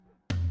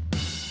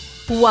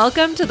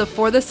Welcome to the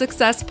For the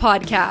Success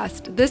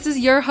podcast. This is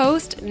your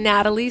host,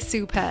 Natalie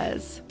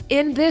Supez.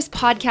 In this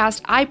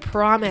podcast, I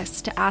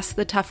promise to ask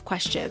the tough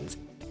questions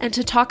and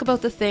to talk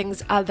about the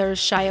things others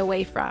shy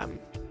away from.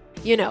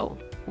 You know,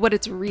 what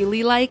it's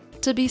really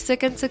like to be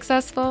sick and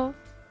successful.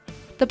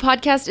 The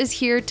podcast is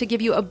here to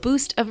give you a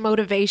boost of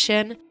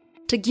motivation,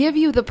 to give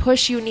you the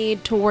push you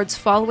need towards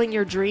following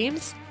your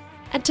dreams,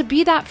 and to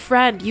be that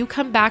friend you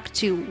come back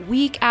to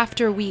week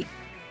after week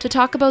to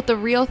talk about the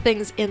real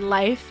things in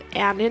life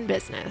and in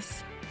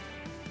business.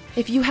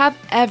 If you have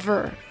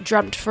ever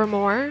dreamt for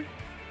more,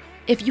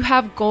 if you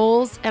have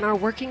goals and are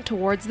working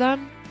towards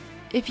them,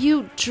 if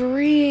you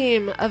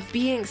dream of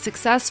being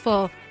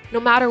successful no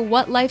matter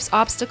what life's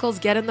obstacles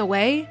get in the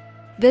way,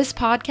 this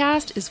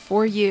podcast is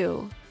for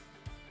you.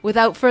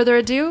 Without further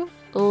ado,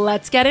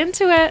 let's get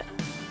into it.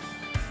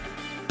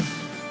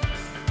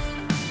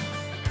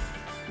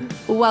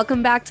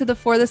 Welcome back to the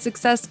For the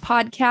Success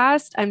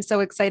podcast. I'm so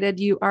excited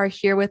you are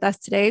here with us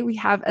today. We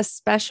have a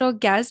special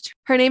guest.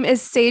 Her name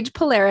is Sage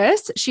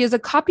Polaris. She is a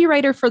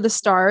copywriter for the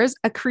stars,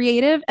 a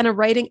creative and a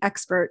writing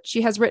expert.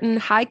 She has written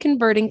high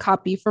converting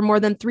copy for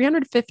more than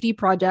 350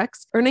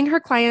 projects, earning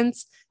her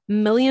clients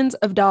millions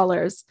of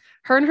dollars.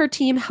 Her and her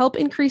team help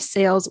increase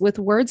sales with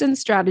words and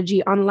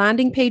strategy on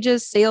landing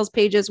pages, sales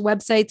pages,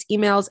 websites,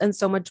 emails, and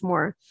so much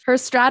more. Her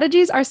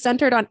strategies are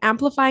centered on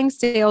amplifying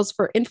sales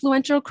for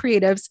influential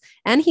creatives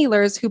and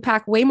healers who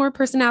pack way more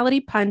personality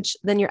punch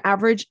than your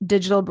average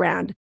digital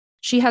brand.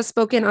 She has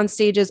spoken on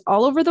stages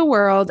all over the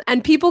world,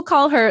 and people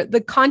call her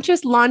the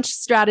conscious launch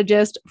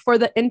strategist for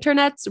the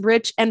internet's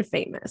rich and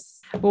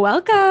famous.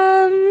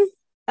 Welcome.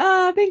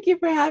 Oh, thank you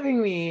for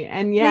having me.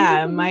 And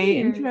yeah, my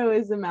intro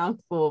is a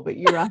mouthful, but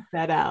you rocked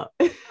that out.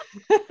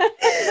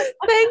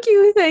 Thank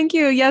you. Thank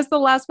you. Yes, the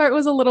last part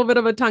was a little bit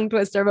of a tongue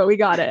twister, but we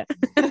got it.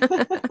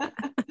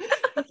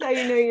 That's how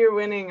you know you're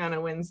winning on a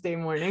Wednesday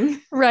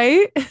morning.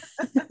 Right?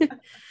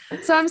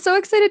 So I'm so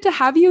excited to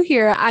have you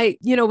here. I,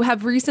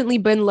 have recently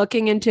been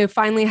looking into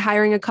finally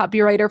hiring a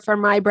copywriter for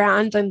my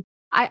brand. And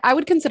I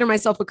would consider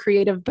myself a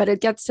creative, but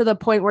it gets to the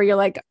point where you're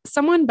like,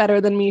 someone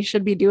better than me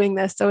should be doing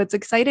this. So it's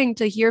exciting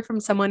to hear from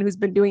someone who's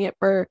been doing it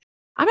for,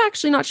 I'm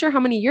actually not sure how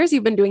many years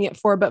you've been doing it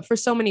for, but for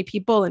so many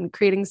people and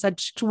creating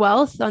such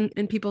wealth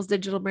in people's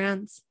digital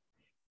brands.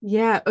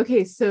 Yeah.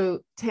 Okay.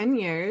 So 10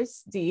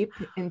 years deep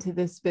into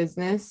this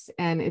business,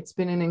 and it's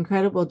been an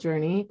incredible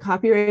journey.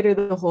 Copywriter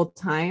the whole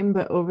time,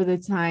 but over the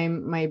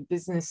time, my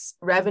business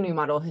revenue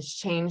model has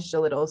changed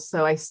a little.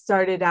 So I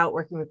started out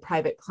working with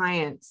private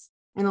clients.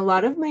 And a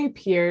lot of my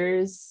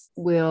peers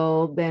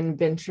will then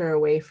venture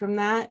away from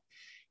that.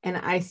 And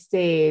I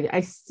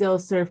still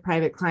serve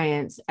private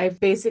clients. I've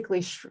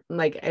basically,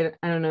 I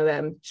don't know that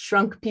I'm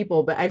shrunk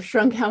people, but I've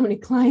shrunk how many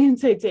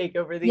clients I take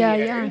over the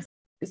years. Yeah.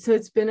 So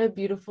it's been a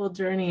beautiful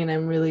journey, and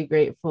I'm really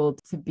grateful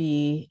to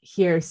be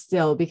here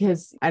still,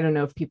 because I don't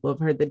know if people have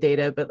heard the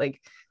data, but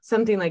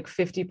something like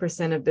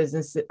 50% of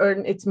businesses, or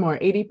it's more,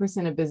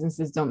 80% of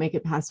businesses don't make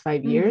it past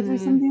 5 years or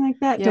something like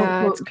that.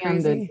 Yeah, don't quote me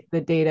on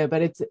the data,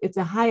 but it's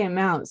a high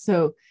amount.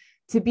 So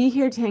to be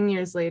here 10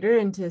 years later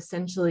and to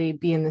essentially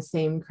be in the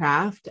same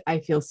craft, I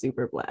feel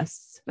super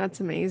blessed.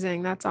 That's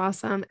amazing. That's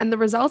awesome. And the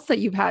results that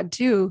you've had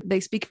too, they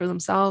speak for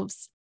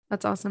themselves.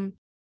 That's awesome.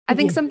 I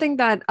think something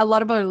that a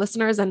lot of our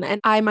listeners and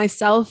I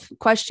myself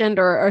questioned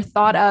or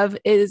thought of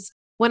is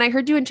when I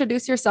heard you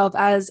introduce yourself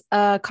as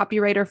a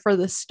copywriter for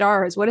the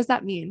stars. What does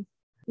that mean?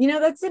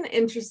 That's an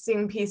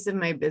interesting piece of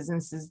my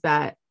business, is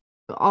that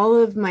all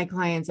of my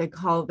clients, I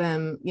call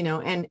them,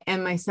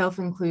 and myself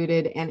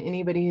included, and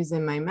anybody who's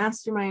in my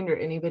mastermind or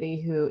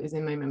anybody who is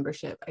in my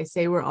membership, I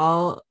say we're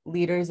all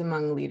leaders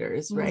among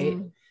leaders, right?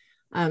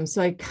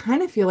 So I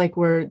kind of feel like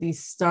we're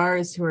these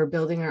stars who are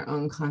building our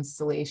own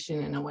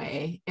constellation in a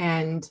way.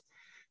 And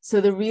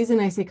so the reason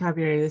I say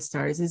copywriter to the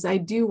stars is I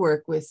do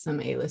work with some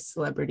A-list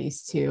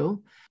celebrities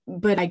too,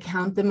 but I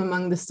count them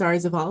among the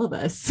stars of all of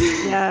us.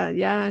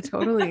 Yeah,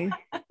 totally.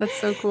 That's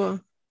so cool.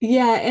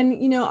 Yeah.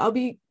 And, I'll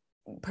be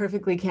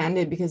perfectly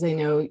candid, because I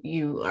know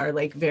you are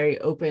very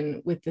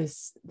open with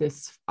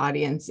this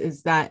audience,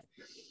 is that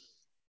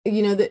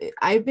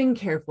I've been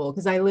careful,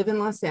 because I live in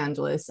Los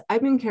Angeles.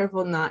 I've been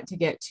careful not to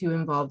get too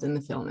involved in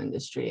the film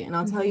industry. And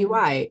I'll tell you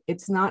why.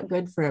 It's not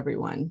good for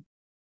everyone.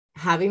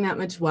 Having that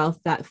much wealth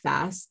that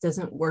fast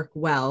doesn't work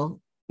well,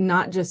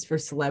 not just for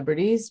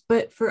celebrities,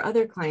 but for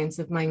other clients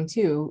of mine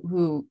too,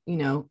 who,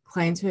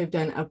 clients who have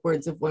done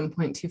upwards of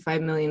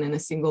 1.25 million in a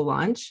single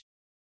launch.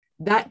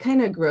 That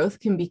kind of growth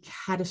can be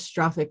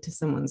catastrophic to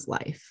someone's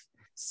life.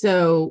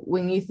 So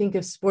when you think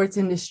of sports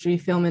industry,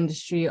 film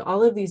industry,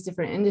 all of these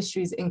different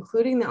industries,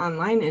 including the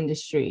online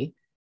industry,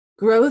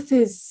 growth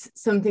is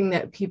something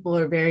that people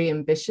are very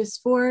ambitious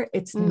for.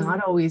 It's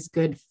not always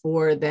good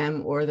for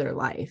them or their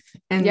life.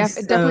 And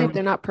definitely if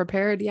they're not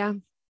prepared. Yeah.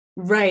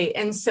 Right.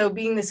 And so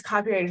being this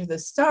copywriter to the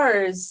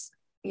stars,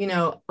 a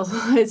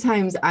lot of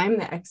times I'm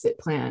the exit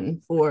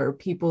plan for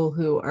people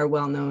who are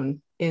well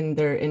known in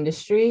their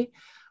industry,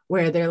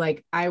 where they're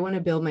like, I want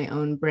to build my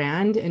own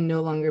brand and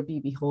no longer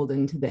be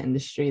beholden to the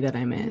industry that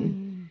I'm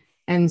in.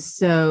 And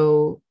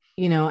so,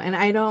 and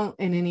I don't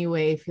in any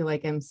way feel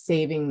like I'm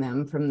saving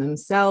them from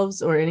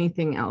themselves or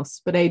anything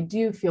else, but I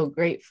do feel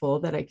grateful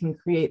that I can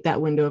create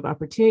that window of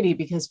opportunity,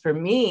 because for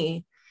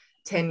me,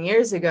 10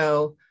 years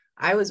ago,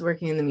 I was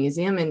working in the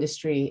museum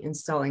industry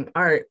installing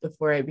art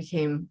before I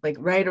became, like,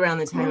 right around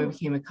the time I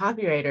became a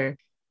copywriter.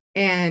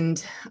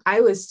 And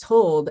I was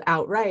told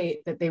outright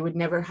that they would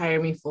never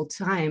hire me full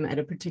time at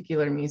a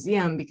particular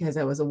museum because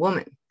I was a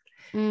woman.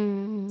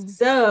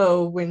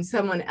 So when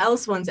someone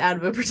else wants out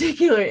of a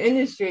particular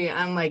industry,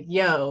 I'm like,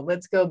 yo,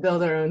 let's go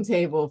build our own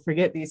table.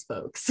 Forget these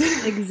folks.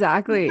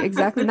 Exactly. And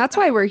that's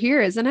why we're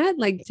here, isn't it?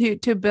 Like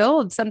to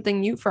build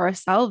something new for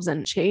ourselves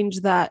and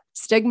change that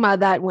stigma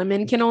that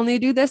women can only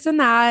do this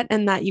and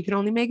that you can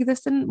only make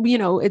this, and we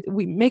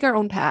make our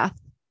own path.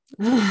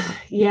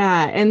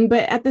 Yeah.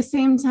 But at the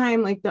same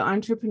time, like the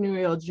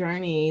entrepreneurial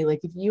journey, like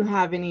if you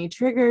have any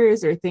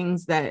triggers or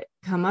things that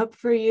come up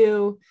for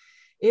you,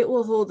 it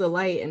will hold a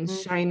light and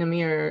shine a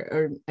mirror,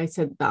 or I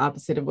said the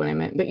opposite of what I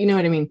meant, but you know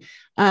what I mean?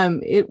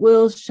 It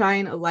will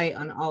shine a light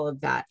on all of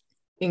that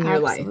in your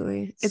life.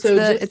 It's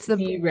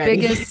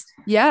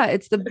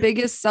the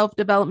biggest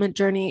self-development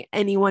journey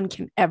anyone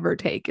can ever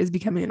take, is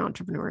becoming an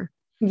entrepreneur.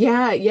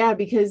 Yeah.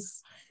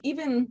 Because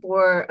even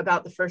for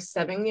about the first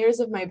 7 years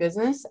of my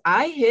business,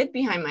 I hid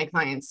behind my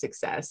clients'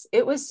 success.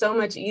 It was so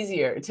much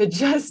easier to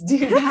just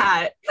do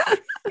that.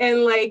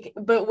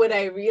 But what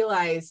I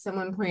realized,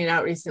 someone pointed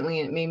out recently,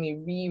 and it made me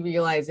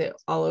re-realize it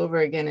all over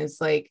again, is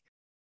like,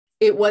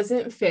 it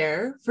wasn't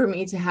fair for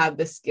me to have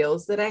the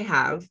skills that I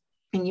have,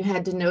 and you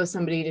had to know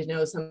somebody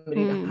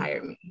to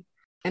hire me.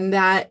 And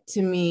that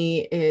to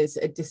me is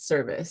a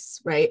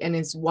disservice, right? And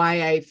it's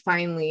why I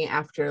finally,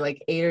 after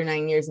like 8 or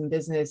 9 years in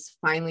business,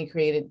 finally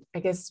created,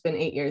 I guess it's been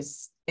 8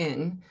 years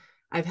in,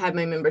 I've had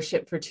my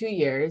membership for 2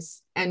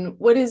 years. And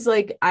what is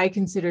like, I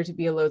consider to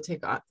be a low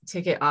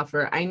ticket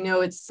offer. I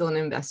know it's still an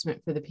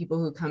investment for the people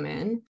who come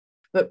in,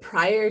 but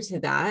prior to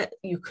that,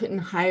 you couldn't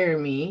hire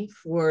me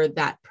for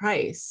that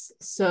price.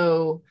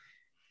 So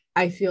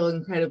I feel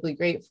incredibly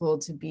grateful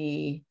to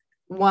be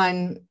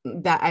one,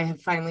 that I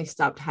have finally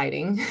stopped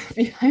hiding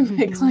behind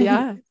my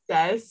client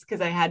success, because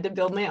I had to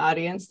build my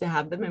audience to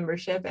have the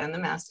membership and the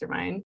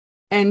mastermind.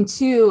 And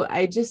two,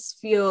 I just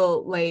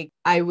feel like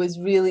I was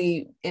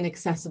really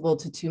inaccessible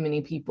to too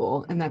many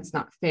people, and that's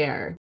not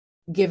fair,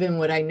 given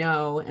what I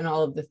know and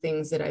all of the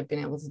things that I've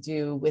been able to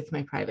do with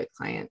my private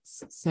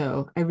clients.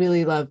 So I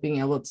really love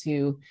being able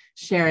to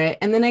share it.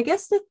 And then I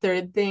guess the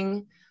third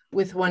thing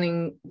with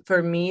wanting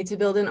for me to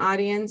build an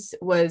audience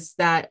was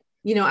that,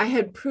 I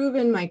had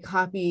proven my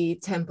copy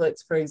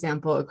templates, for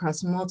example,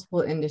 across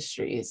multiple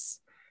industries,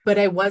 but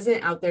I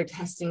wasn't out there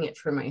testing it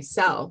for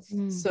myself.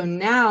 So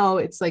now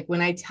it's like,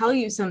 when I tell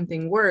you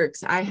something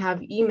works, I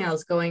have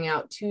emails going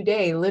out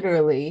today,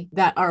 literally,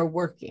 that are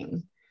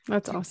working.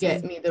 That's to awesome.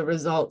 Get me the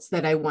results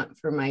that I want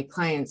for my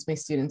clients, my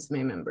students,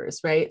 my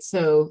members, right?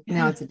 So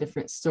now it's a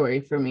different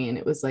story for me. And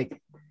it was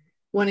like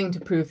wanting to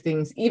prove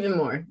things even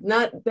more.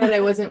 Not that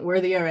I wasn't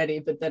worthy already,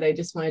 but that I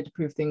just wanted to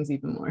prove things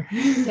even more.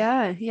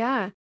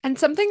 Yeah. And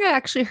something I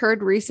actually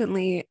heard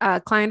recently, a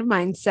client of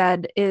mine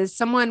said, is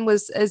someone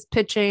is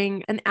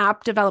pitching an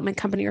app development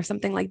company or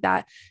something like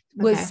that,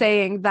 was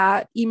saying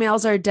that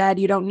emails are dead.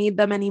 You don't need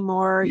them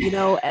anymore.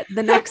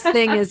 The next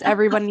thing is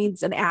everyone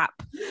needs an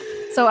app.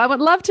 So I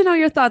would love to know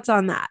your thoughts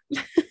on that.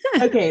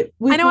 Okay.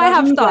 I know I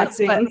have thoughts,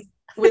 but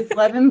with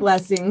love and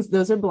blessings,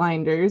 those are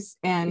blinders,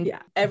 and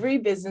every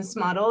business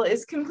model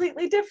is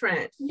completely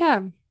different.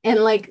 Yeah. And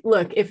like,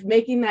 look, if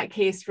making that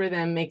case for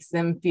them makes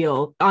them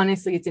feel,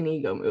 honestly, it's an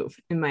ego move,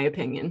 in my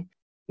opinion.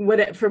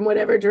 From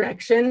whatever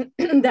direction,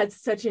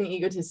 that's such an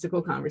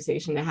egotistical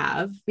conversation to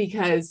have,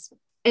 because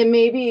it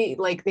may be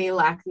like they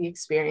lack the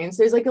experience.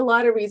 There's like a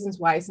lot of reasons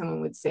why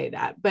someone would say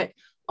that, but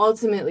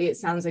ultimately it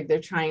sounds like they're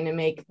trying to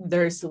make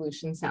their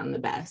solution sound the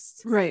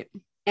best. Right.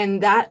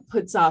 And that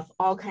puts off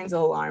all kinds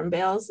of alarm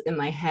bells in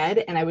my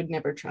head. And I would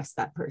never trust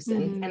that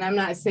person. And I'm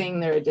not saying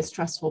they're a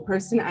distrustful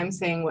person. I'm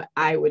saying what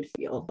I would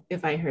feel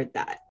if I heard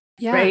that.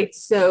 Yeah. Right.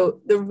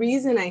 So the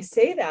reason I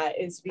say that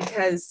is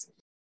because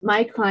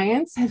my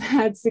clients have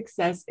had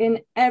success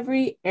in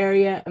every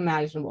area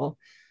imaginable.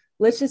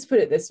 Let's just put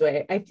it this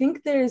way. I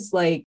think there's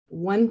like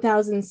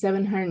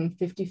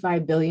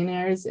 1,755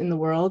 billionaires in the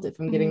world, if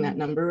I'm getting that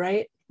number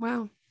right.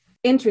 Wow.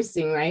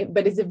 Interesting, right?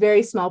 But it's a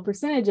very small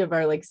percentage of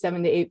our like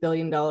 $7 to $8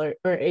 billion or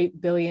 8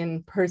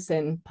 billion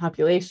person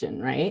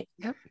population, right?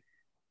 Yep.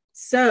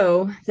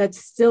 So that's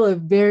still a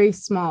very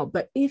small,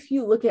 but if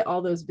you look at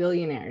all those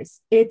billionaires,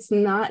 it's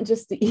not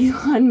just the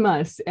Elon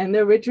Musk and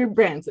the Richard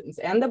Bransons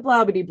and the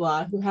blah, blah,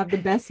 blah, who have the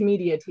best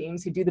media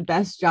teams, who do the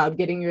best job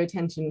getting your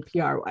attention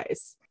PR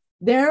wise.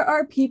 There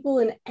are people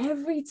in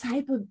every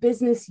type of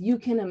business you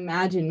can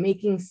imagine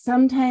making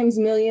sometimes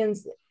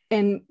millions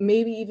and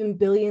maybe even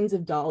billions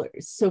of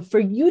dollars. So for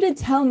you to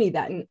tell me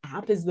that an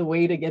app is the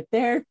way to get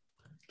there,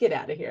 get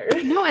out of here.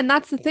 No, and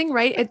that's the thing,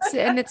 right?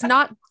 It's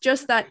not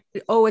just that,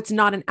 it's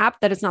not an app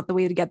that it's not the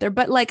way to get there,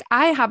 but like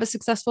I have a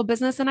successful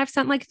business and I've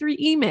sent like 3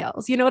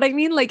 emails, you know what I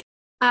mean? Like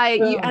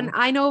And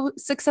I know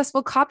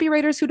successful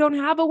copywriters who don't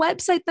have a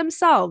website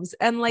themselves.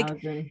 And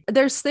like,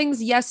 there's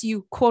things, yes,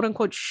 you quote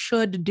unquote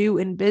should do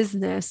in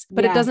business,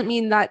 but it doesn't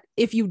mean that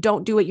if you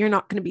don't do it, you're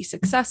not going to be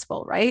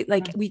successful, right?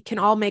 Like we can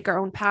all make our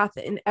own path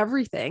in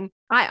everything.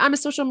 I'm a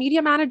social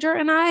media manager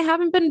and I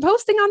haven't been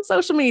posting on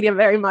social media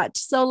very much.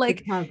 So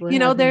like,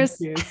 there's,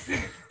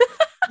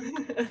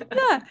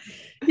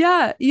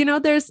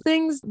 there's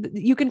things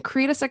you can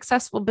create a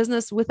successful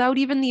business without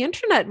even the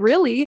internet,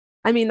 really.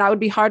 I mean, that would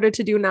be harder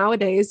to do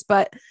nowadays,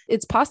 but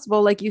it's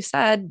possible, like you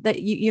said,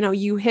 that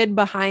you hid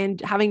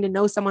behind having to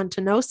know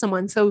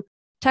someone. So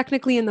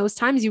technically in those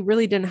times, you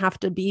really didn't have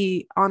to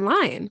be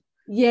online.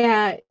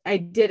 Yeah, I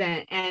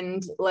didn't.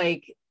 And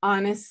like,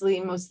 honestly,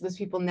 most of those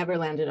people never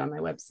landed on my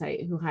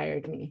website who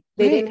hired me.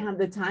 They didn't have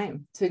the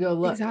time to go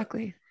look.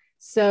 Exactly.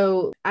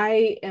 So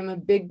I am a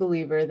big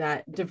believer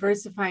that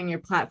diversifying your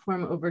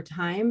platform over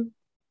time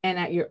and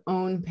at your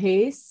own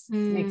pace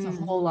makes a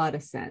whole lot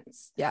of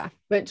sense. Yeah.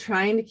 But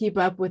trying to keep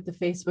up with the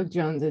Facebook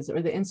Joneses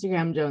or the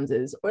Instagram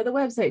Joneses or the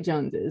website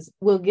Joneses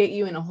will get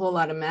you in a whole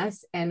lot of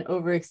mess and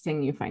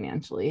overextend you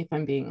financially, if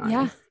I'm being honest.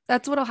 Yeah.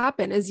 That's what'll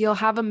happen is you'll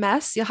have a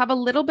mess. You'll have a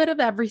little bit of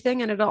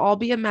everything and it'll all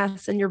be a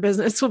mess. And your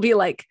business will be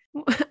like,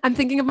 I'm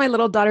thinking of my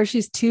little daughter.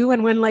 She's 2.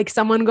 And when like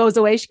someone goes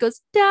away, she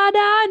goes,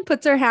 Dada, and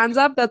puts her hands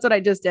up. That's what I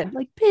just did.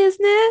 Like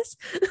business.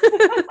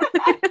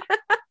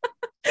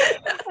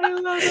 I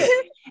love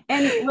it.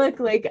 And look,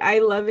 like I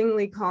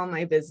lovingly call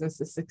my business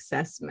a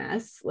success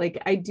mess.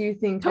 Like I do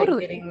think that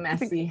getting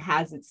messy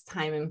has its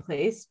time and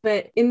place,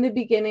 but in the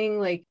beginning,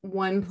 like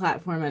one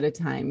platform at a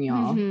time,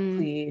 y'all,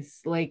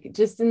 please, like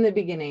just in the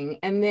beginning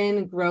and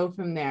then grow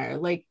from there.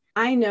 Like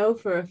I know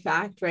for a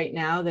fact right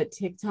now that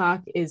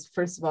TikTok is,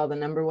 first of all, the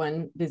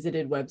 #1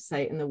 visited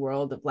website in the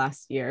world of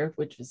last year,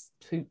 which was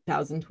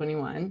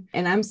 2021.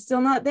 And I'm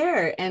still not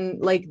there. And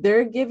like,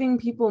 they're giving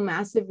people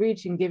massive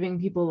reach and giving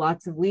people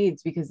lots of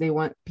leads because they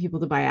want people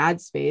to buy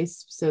ad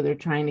space. So they're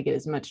trying to get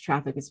as much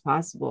traffic as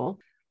possible.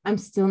 I'm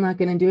still not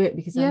going to do it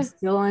because I'm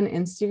still on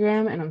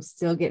Instagram and I'm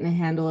still getting a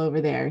handle over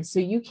there.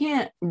 So you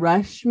can't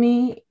rush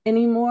me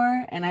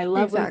anymore. And I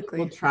love when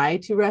people try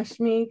to rush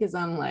me because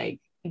I'm like,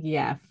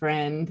 yeah,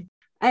 friend,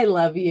 I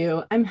love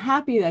you. I'm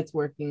happy that's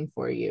working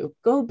for you.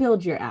 Go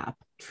build your app,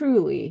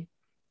 truly,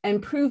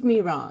 and prove me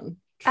wrong.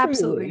 Truly.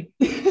 Absolutely.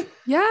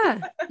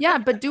 Yeah.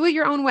 But do it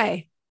your own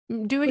way.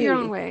 Do it your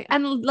own way.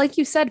 And like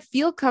you said,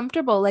 feel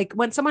comfortable. Like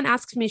when someone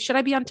asks me, should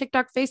I be on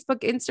TikTok, Facebook,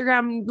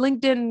 Instagram,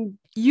 LinkedIn,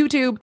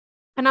 YouTube?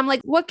 And I'm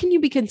like, what can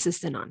you be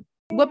consistent on?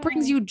 What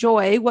brings you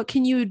joy? What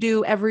can you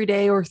do every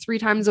day or 3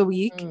 times a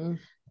week?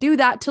 Do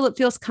that till it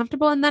feels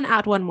comfortable and then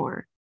add one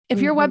more. If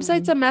your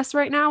website's a mess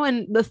right now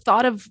and the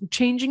thought of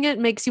changing it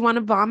makes you want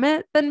to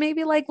vomit, then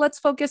maybe like, let's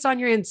focus on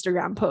your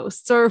Instagram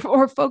posts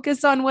or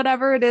focus on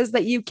whatever it is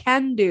that you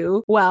can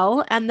do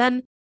well. And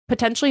then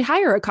potentially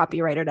hire a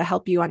copywriter to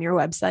help you on your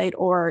website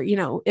or,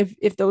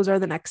 if those are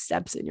the next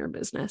steps in your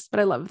business.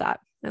 But I love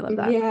that.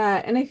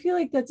 Yeah. And I feel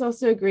like that's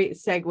also a great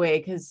segue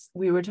because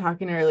we were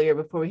talking earlier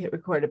before we hit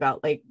record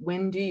about like,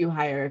 when do you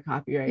hire a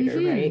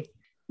copywriter, right?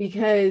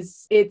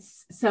 Because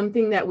it's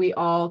something that we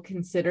all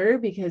consider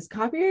because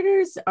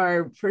copywriters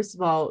are, first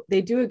of all,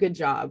 they do a good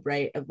job,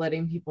 right, of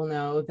letting people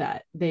know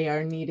that they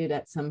are needed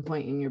at some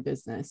point in your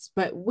business.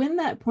 But when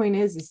that point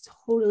is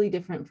totally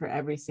different for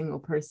every single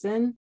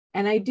person.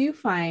 And I do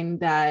find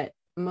that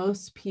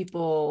most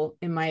people,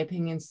 in my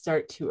opinion,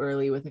 start too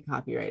early with a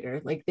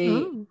copywriter. Like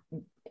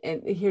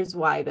and here's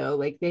why though,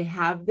 like they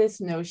have this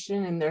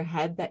notion in their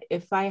head that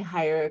if I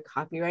hire a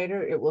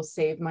copywriter, it will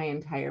save my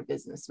entire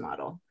business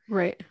model.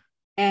 Right.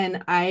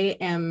 And I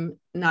am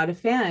not a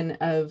fan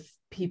of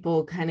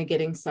people kind of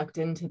getting sucked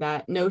into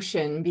that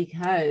notion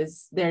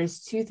because there's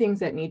 2 things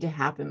that need to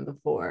happen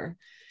before.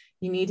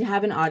 You need to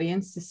have an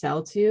audience to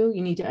sell to.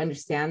 You need to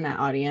understand that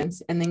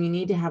audience. And then you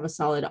need to have a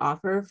solid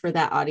offer for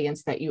that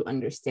audience that you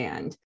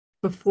understand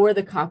before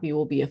the copy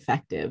will be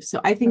effective.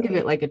 So I think of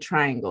it like a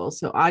triangle.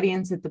 So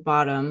audience at the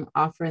bottom,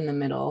 offer in the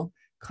middle,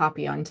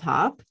 copy on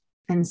top.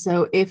 And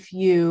so if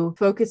you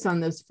focus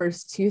on those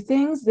first 2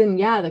 things, then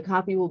the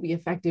copy will be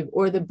effective,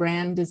 or the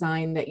brand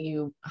design that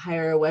you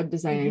hire a web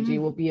designer to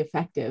do will be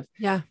effective.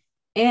 Yeah.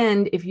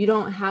 And if you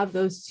don't have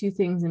those 2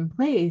 things in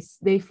place,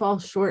 they fall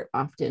short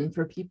often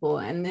for people.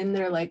 And then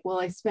they're like, well,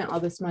 I spent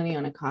all this money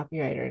on a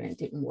copywriter and it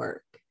didn't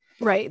work.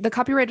 Right. The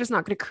copywriter is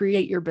not going to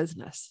create your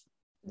business.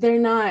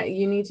 They're not.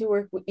 You need to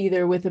work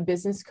either with a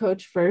business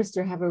coach first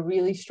or have a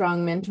really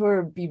strong mentor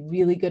or be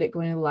really good at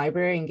going to the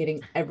library and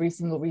getting every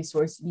single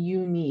resource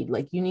you need.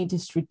 Like you need to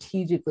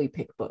strategically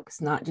pick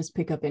books, not just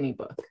pick up any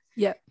book.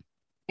 Yep.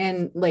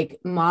 And like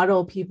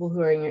model people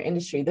who are in your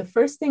industry. The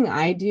first thing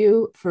I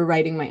do for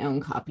writing my own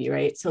copy,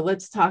 right? So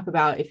let's talk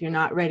about if you're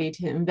not ready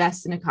to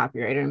invest in a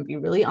copywriter and be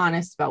really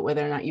honest about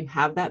whether or not you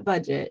have that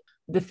budget.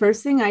 The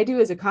first thing I do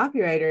as a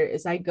copywriter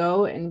is I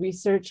go and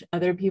research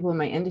other people in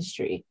my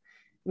industry.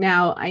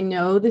 Now, I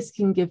know this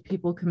can give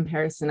people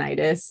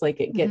comparisonitis, like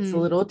it gets a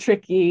little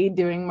tricky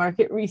doing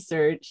market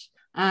research,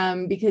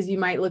 because you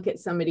might look at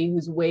somebody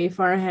who's way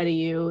far ahead of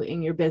you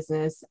in your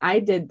business. I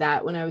did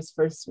that when I was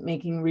first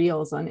making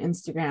reels on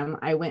Instagram.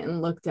 I went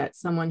and looked at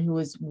someone who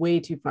was way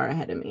too far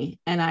ahead of me.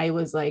 And I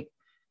was like,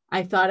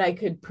 I thought I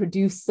could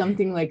produce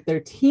something like their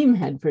team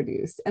had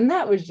produced. And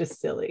that was just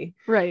silly.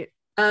 Right.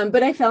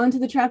 But I fell into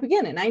the trap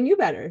again and I knew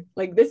better.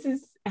 Like, this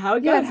is how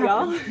it goes,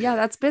 y'all. Yeah,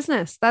 that's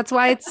business. That's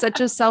why it's such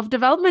a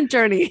self-development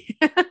journey.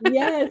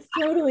 Yes,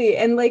 totally.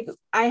 And like,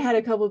 I had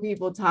a couple of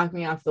people talk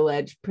me off the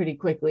ledge pretty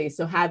quickly.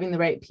 So having the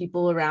right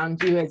people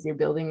around you as you're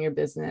building your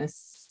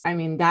business, I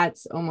mean,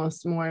 that's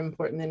almost more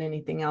important than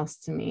anything else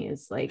to me,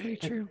 is like, very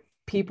true.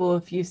 People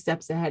a few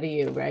steps ahead of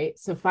you, right?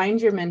 So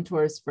find your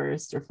mentors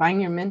first, or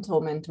find your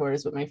mental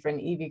mentors, what my friend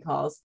Evie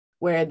calls,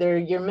 where they're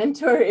your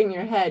mentor in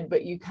your head,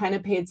 but you kind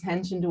of pay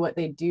attention to what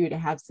they do to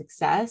have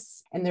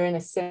success, and they're in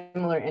a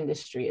similar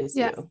industry as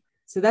you.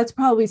 So that's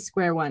probably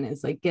square one,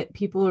 is like, get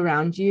people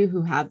around you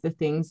who have the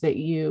things that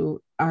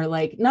you are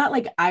like, not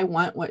like I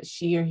want what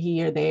she or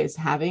he or they is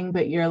having,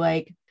 but you're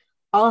like,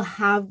 I'll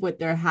have what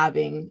they're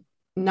having,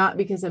 not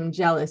because I'm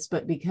jealous,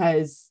 but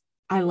because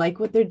I like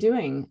what they're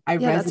doing.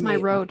 That's my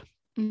road.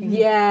 Mm-hmm.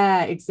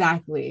 Yeah,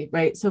 exactly.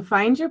 Right. So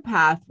find your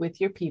path with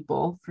your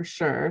people for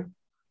sure.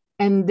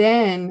 And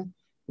then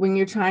when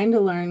you're trying to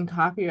learn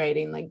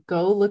copywriting, like,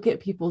 go look at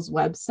people's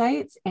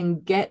websites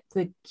and get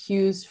the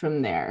cues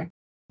from there.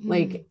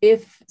 Like,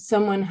 if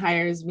someone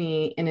hires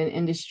me in an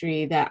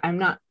industry that I'm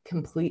not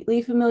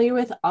completely familiar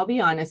with, I'll be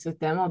honest with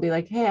them. I'll be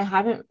like, hey,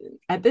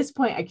 at this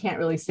point, I can't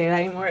really say that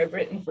anymore. I've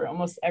written for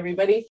almost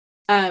everybody.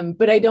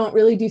 But I don't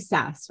really do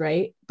SaaS,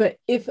 right? But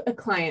if a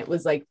client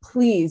was like,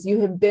 please, you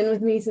have been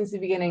with me since the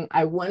beginning,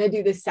 I want to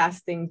do this SaaS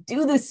thing,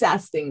 do this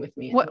SaaS thing with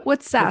me.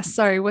 What's SaaS?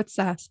 Sorry, what's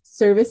SaaS?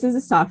 Service is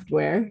a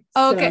software.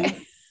 Oh, okay.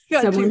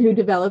 So someone who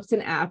develops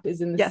an app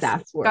is in the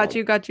SaaS world. Got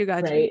you.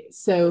 Right.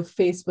 So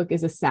Facebook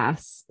is a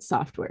SaaS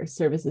software.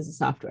 Service is a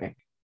software.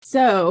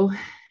 So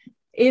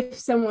if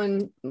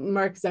someone,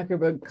 Mark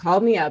Zuckerberg,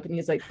 called me up and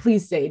he's like,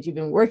 please, Sage, you've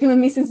been working with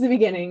me since the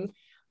beginning,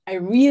 I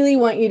really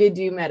want you to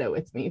do Meta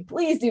with me.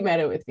 Please do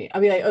Meta with me.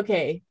 I'll be like,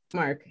 okay,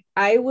 Mark,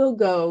 I will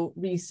go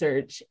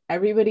research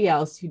everybody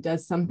else who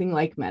does something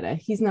like Meta.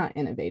 He's not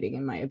innovating,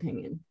 in my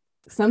opinion.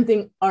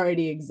 Something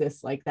already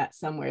exists like that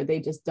somewhere. They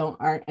just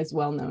aren't as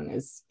well known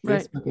as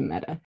Facebook and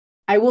Meta.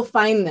 I will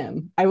find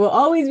them. I will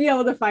always be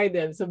able to find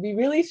them. So be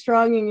really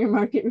strong in your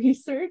market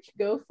research.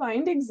 Go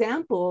find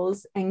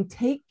examples and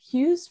take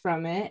cues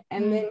from it,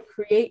 and then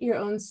create your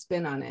own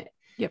spin on it.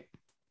 Yep.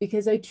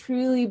 Because I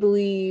truly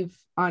believe,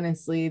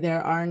 honestly,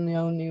 there are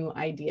no new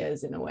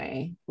ideas in a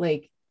way.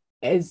 Like,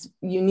 as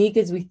unique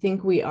as we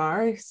think we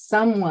are,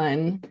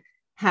 someone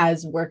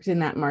has worked in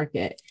that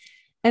market.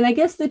 And I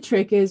guess the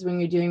trick is, when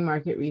you're doing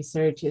market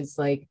research, is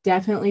like,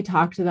 definitely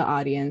talk to the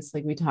audience,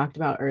 like we talked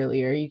about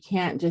earlier. You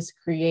can't just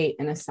create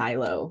in a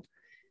silo.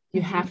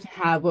 You have to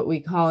have what we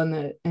call in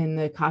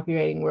the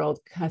copywriting world,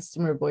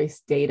 customer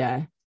voice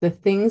data. The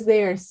things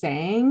they are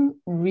saying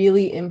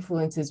really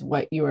influences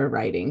what you are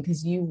writing,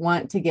 because you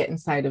want to get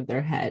inside of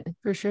their head.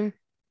 For sure.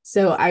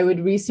 So I would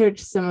research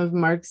some of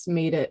Mark's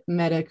meta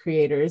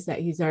creators that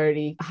he's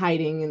already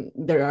hiding and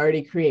they're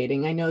already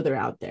creating. I know they're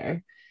out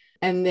there.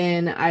 And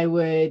then I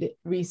would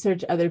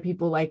research other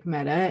people like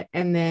Meta.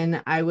 And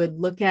then I would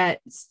look at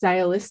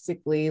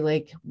stylistically,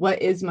 like,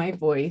 what is my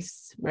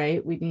voice,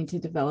 right? We need to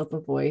develop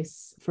a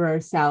voice for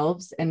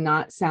ourselves and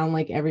not sound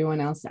like everyone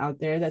else out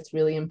there. That's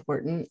really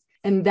important.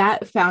 And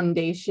that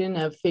foundation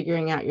of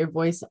figuring out your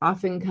voice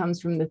often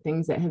comes from the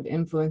things that have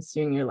influenced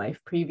you in your life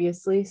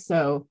previously.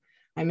 So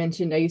I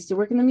mentioned I used to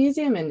work in the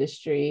museum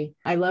industry.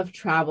 I love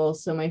travel.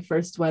 So my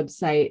first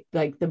website,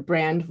 like, the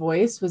brand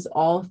voice was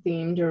all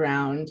themed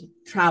around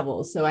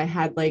travel. So I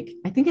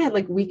think I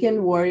had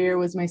Weekend Warrior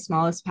was my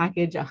smallest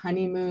package, a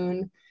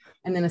honeymoon,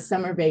 and then a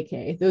summer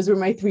vacay. Those were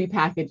my 3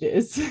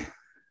 packages.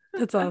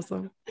 That's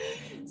awesome.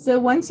 So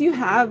once you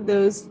have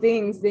those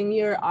things, then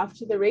you're off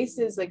to the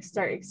races. Like,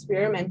 start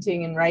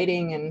experimenting and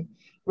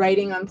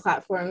writing on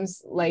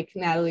platforms like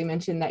Natalie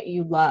mentioned that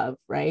you love,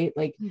 right?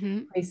 Like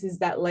places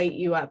that light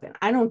you up. And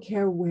I don't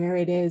care where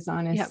it is,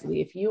 honestly.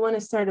 Yep. If you want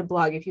to start a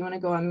blog, if you want to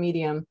go on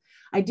Medium,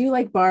 I do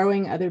like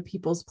borrowing other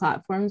people's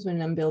platforms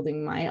when I'm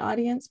building my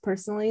audience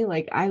personally.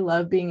 Like, I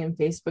love being in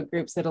Facebook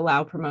groups that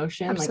allow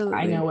promotion. Absolutely.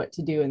 Like, I know what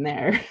to do in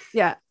there.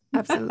 Yeah,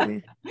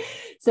 absolutely.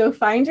 So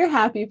find your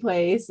happy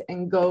place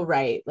and go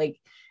write. Like,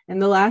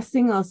 and the last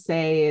thing I'll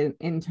say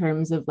in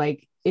terms of,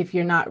 like, if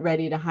you're not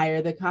ready to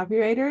hire the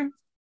copywriter,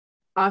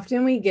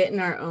 often we get in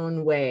our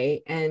own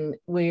way, and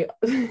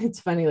it's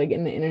funny, like,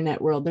 in the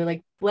internet world, they're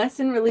like, bless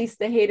and release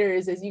the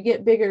haters. As you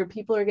get bigger,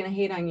 people are going to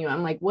hate on you.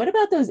 I'm like, what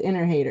about those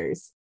inner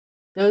haters?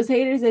 Those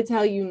haters that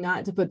tell you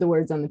not to put the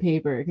words on the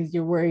paper because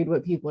you're worried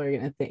what people are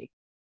going to think.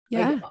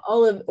 Yeah.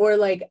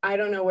 Like, I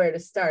don't know where to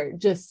start.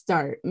 Just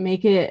start.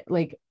 Make it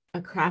like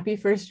a crappy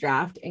first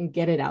draft and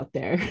get it out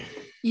there.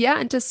 Yeah.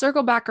 And to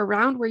circle back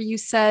around where you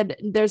said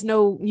there's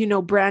no,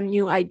 brand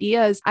new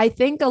ideas. I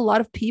think a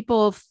lot of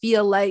people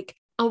feel like,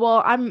 oh,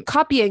 well, I'm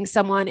copying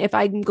someone if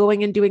I'm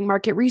going and doing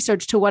market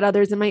research to what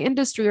others in my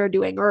industry are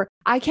doing, or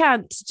I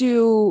can't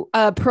do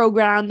a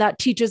program that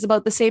teaches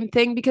about the same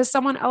thing because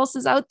someone else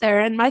is out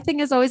there. And my thing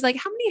is always like,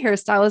 how many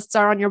hairstylists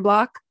are on your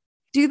block?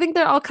 Do you think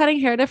they're all cutting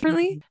hair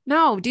differently?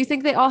 No. Do you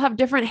think they all have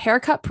different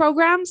haircut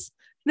programs?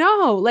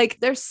 No. Like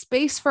there's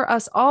space for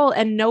us all.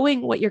 And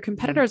knowing what your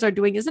competitors are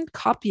doing isn't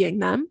copying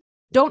them.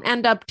 Don't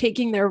end up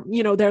taking their,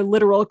 their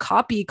literal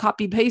copy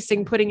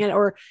pasting, putting it,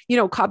 or,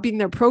 copying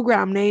their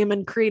program name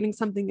and creating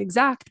something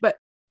exact, but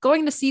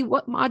going to see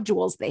what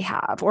modules they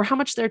have or how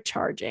much they're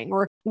charging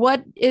or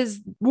what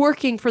is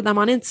working for them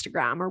on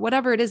Instagram or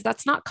whatever it is.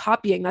 That's not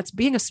copying. That's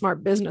being a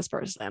smart business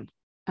person.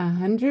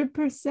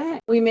 100%.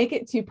 We make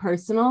it too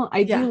personal.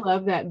 I do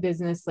love that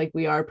business, like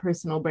we are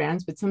personal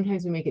brands, but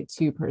sometimes we make it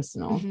too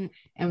personal.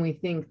 And we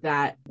think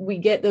that we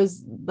get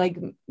those like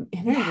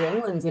inner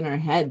gremlins in our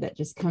head that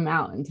just come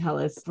out and tell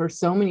us for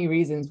so many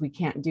reasons we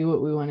can't do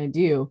what we want to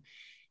do.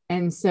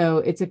 And so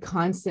it's a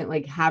constant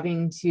like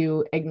having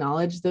to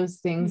acknowledge those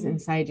things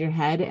inside your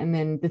head. And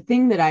then the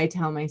thing that I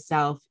tell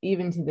myself,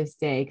 even to this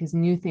day, because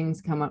new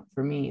things come up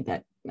for me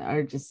that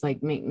are just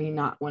like make me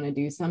not want to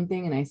do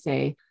something. And I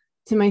say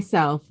to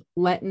myself,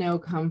 let no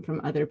come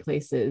from other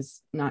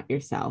places, not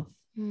yourself.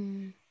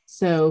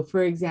 So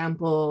for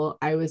example,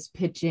 I was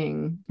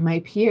pitching my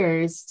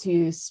peers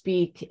to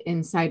speak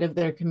inside of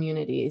their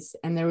communities.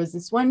 And there was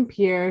this one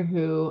peer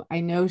who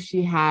I know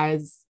she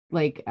has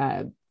like,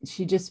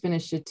 she just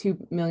finished a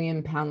 £2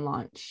 million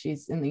launch.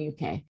 She's in the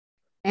UK.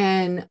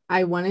 And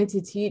I wanted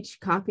to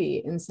teach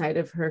copy inside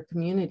of her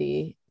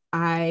community.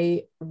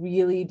 I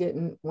really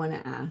didn't want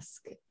to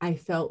ask. I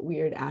felt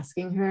weird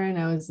asking her. And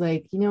I was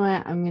like, you know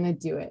what? I'm going to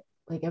do it.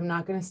 Like, I'm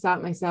not going to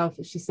stop myself.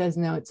 If she says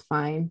no, it's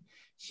fine.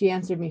 She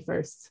answered me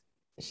first.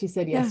 She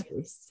said yes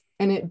first.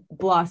 And it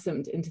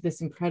blossomed into this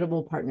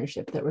incredible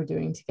partnership that we're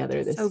doing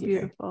together this year. So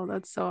beautiful.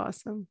 That's so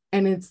awesome.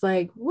 And it's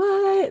like,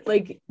 what?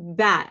 Like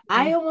that.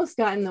 I almost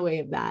got in the way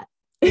of that.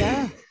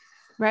 Yeah.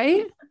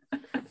 Right?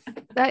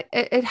 That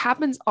it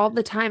happens all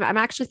the time. I'm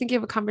actually thinking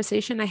of a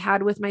conversation I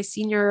had with my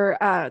senior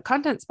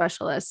content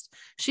specialist.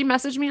 She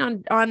messaged me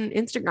on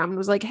Instagram and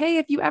was like, hey,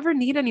 if you ever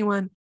need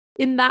anyone.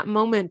 In that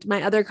moment,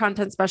 my other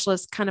content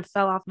specialist kind of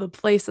fell off the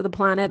face of the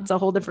planet. It's a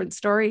whole different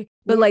story.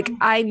 But like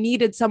I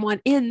needed someone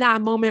in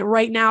that moment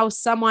right now,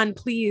 someone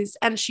please.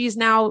 And she's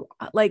now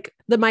like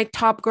my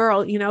top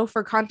girl,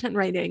 for content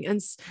writing.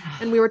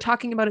 And we were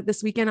talking about it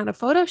this weekend at a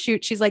photo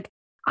shoot. She's like,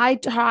 I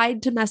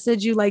tried to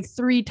message you like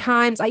 3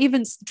 times. I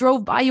even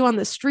drove by you on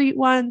the street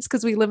once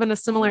because we live in a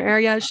similar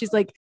area. She's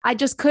like, I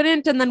just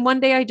couldn't. And then one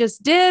day I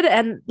just did.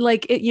 And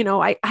like,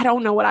 I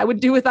don't know what I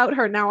would do without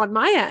her now on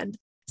my end.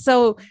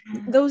 So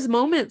those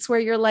moments where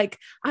you're like,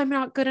 I'm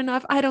not good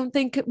enough. I don't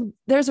think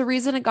there's a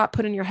reason it got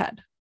put in your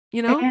head,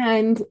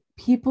 And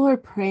people are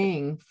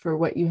praying for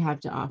what you have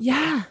to offer.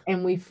 Yeah.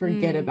 And we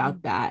forget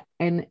about that.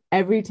 And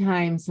every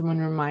time someone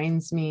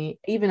reminds me,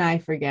 even I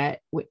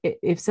forget,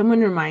 if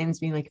someone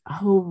reminds me like,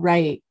 oh,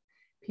 right.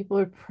 People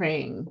are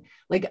praying.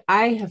 Like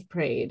I have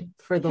prayed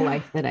for the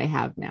life that I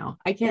have now.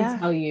 I can't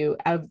tell you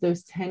out of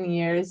those 10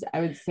 years,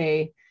 I would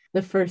say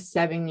the first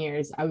 7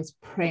 years, I was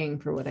praying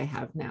for what I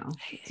have now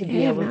to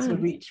be able to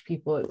reach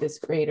people at this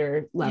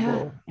greater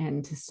level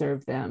and to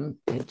serve them.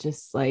 It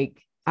just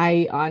like,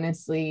 I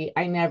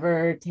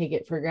never take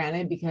it for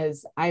granted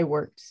because I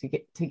worked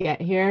to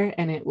get here.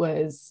 And it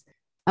was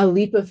a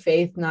leap of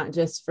faith, not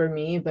just for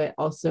me, but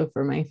also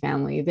for my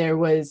family. There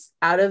was,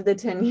 out of the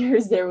 10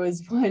 years, there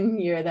was 1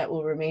 year that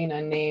will remain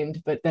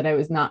unnamed, but that I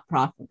was not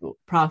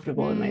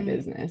profitable in my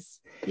business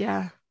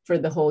for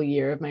the whole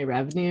year of my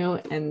revenue.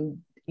 And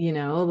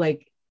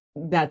like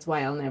that's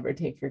why I'll never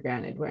take for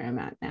granted where I'm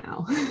at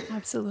now.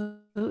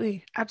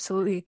 Absolutely.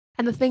 Absolutely.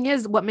 And the thing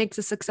is, what makes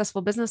a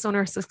successful business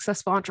owner, a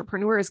successful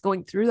entrepreneur is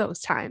going through those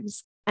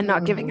times and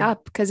not giving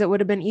up, because it would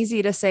have been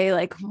easy to say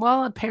like,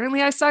 well,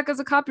 apparently I suck as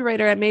a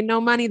copywriter. I made no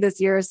money this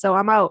year, so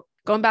I'm out,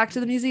 going back to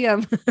the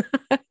museum.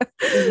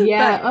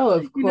 But,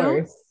 of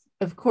course.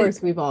 Of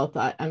course, we've all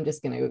thought, I'm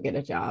just going to go get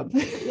a job.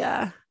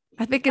 Yeah.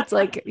 I think it's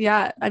like,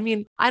 I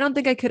mean, I don't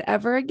think I could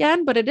ever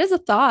again, but it is a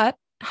thought.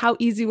 How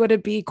easy would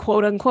it be,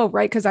 quote unquote,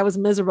 right? Because I was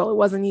miserable. It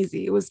wasn't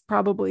easy. It was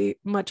probably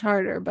much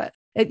harder, but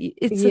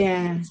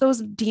it's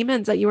those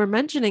demons that you were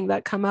mentioning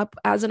that come up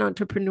as an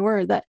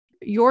entrepreneur, that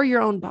you're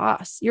your own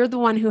boss. You're the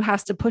one who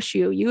has to push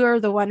you. You are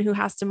the one who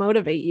has to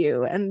motivate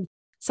you. And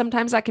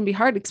sometimes that can be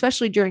hard,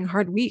 especially during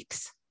hard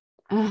weeks.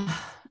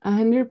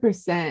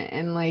 100%.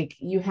 And like,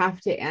 you have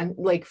to, and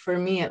like for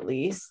me at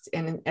least,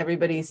 and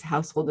everybody's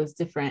household is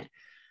different,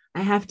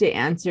 I have to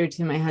answer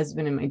to my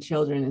husband and my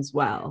children as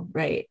well.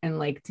 Right. And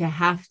like to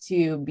have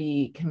to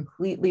be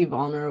completely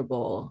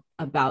vulnerable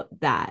about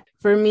that.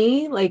 For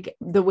me, like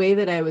the way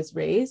that I was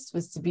raised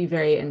was to be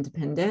very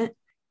independent.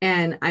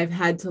 And I've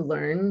had to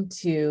learn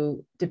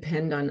to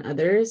depend on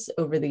others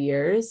over the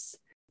years.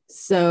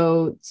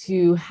 So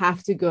to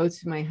have to go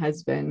to my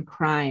husband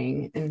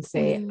crying and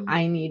say,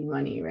 I need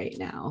money right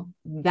now,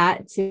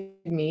 that to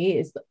me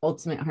is the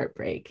ultimate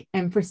heartbreak.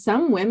 And for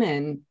some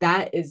women,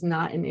 that is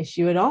not an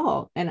issue at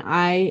all. And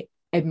I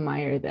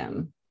admire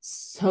them.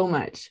 so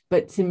much.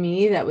 But to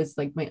me, that was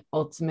like my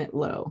ultimate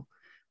low,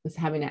 was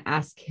having to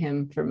ask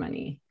him for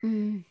money.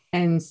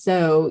 And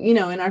so, you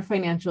know, and our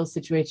financial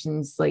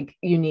situation's like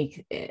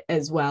unique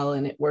as well,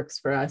 and it works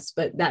for us.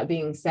 But that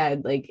being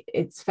said, like,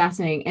 it's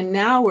fascinating. And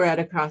now we're at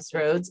a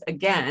crossroads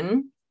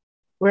again,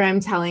 where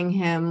I'm telling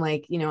him,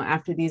 like, you know,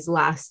 after these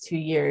last 2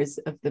 years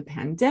of the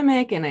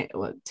pandemic, and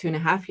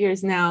 2.5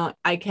 years now,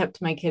 I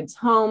kept my kids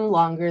home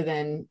longer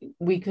than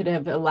we could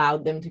have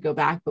allowed them to go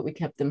back, but we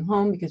kept them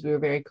home because we were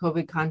very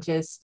COVID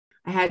conscious.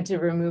 I had to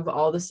remove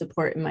all the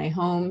support in my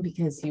home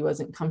because he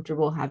wasn't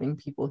comfortable having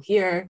people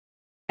here.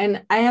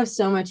 And I have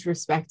so much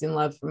respect and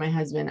love for my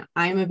husband.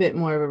 I'm a bit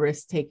more of a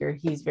risk taker.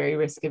 He's very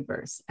risk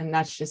averse, and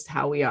that's just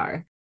how we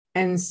are.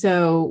 And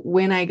so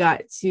when I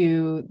got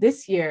to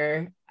this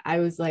year, I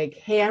was like,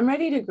 hey, I'm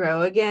ready to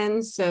grow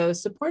again. So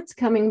support's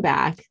coming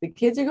back. The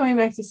kids are going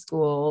back to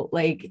school.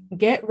 Like,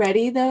 get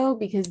ready though,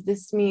 because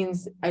this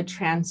means a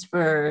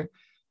transfer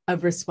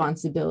of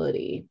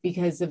responsibility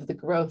because of the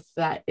growth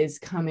that is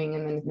coming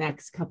in the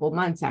next couple of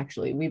months.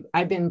 Actually,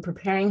 I've been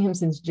preparing him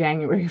since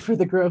January for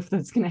the growth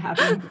that's going to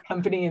happen in the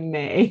company in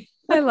May.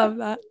 I love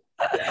that.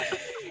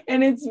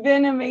 And it's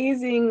been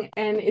amazing.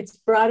 And it's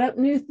brought up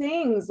new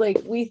things.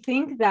 Like, we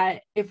think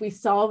that if we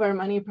solve our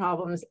money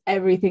problems,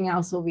 everything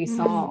else will be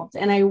solved.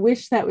 And I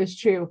wish that was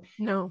true.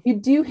 No, you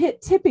do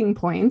hit tipping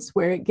points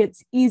where it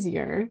gets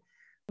easier,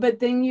 but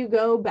then you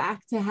go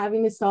back to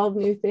having to solve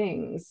new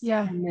things.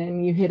 Yeah. And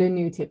then you hit a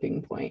new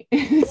tipping point.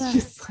 It's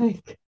just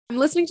like, I'm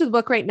listening to the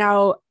book right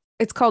now.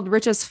 It's called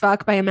Rich as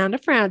Fuck by Amanda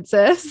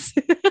Francis.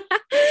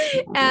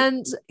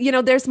 And, you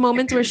know, there's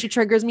moments where she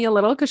triggers me a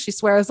little because she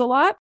swears a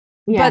lot.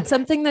 Yeah. But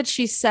something that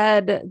she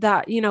said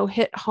that, you know,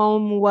 hit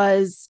home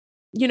was,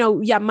 you know,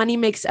 yeah, money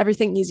makes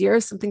everything easier,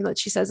 something that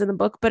she says in the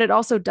book, but it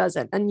also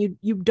doesn't. And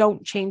you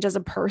don't change as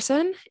a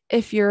person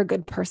if you're a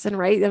good person,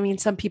 right? I mean,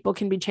 some people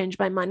can be changed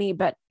by money,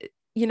 but,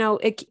 you know,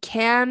 it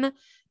can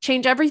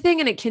change everything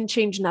and it can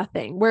change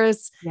nothing.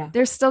 Whereas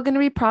there's still going to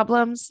be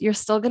problems. You're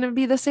still going to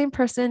be the same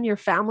person. Your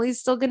family's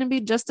still going to be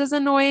just as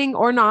annoying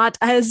or not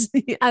as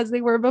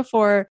they were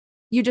before.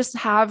 You just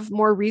have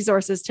more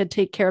resources to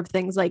take care of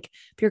things like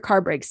if your car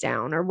breaks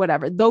down or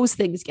whatever, those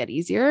things get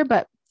easier,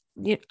 but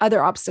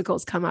other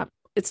obstacles come up.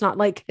 It's not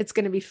like it's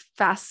going to be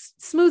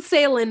fast, smooth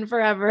sailing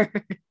forever.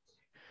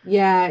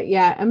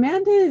 Yeah.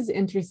 Amanda is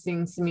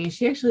interesting to me.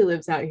 She actually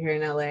lives out here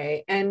in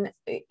LA. And,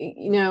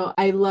 you know,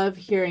 I love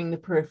hearing the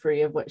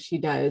periphery of what she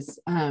does.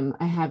 I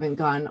haven't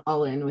gone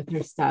all in with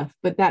her stuff.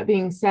 But that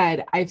being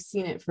said, I've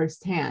seen it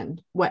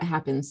firsthand, what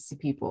happens to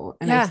people.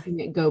 And I've seen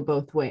it go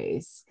both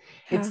ways.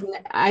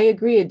 I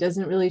agree. It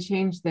doesn't really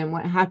change them.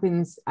 What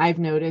happens, I've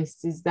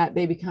noticed, is that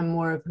they become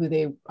more of who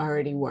they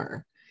already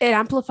were. It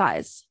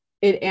amplifies.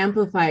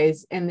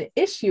 And the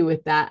issue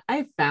with that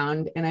I've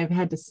found, and I've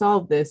had to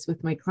solve this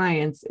with my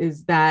clients,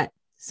 is that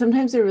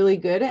sometimes they're really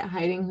good at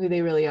hiding who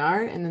they really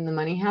are. And then the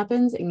money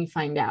happens and you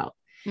find out.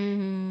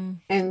 Mm-hmm.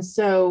 And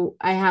so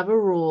I have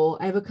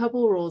a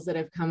couple of rules that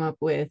I've come up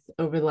with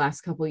over the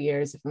last couple of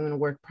years if I'm going to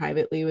work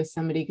privately with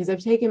somebody, because I've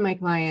taken my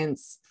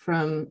clients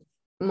from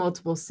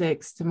multiple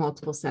 6 to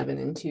multiple 7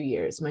 in 2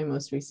 years. My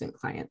most recent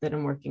client that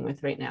I'm working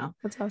with right now.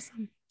 That's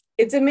awesome.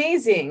 It's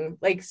amazing,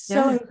 like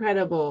so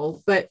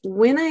incredible. But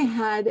when I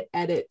had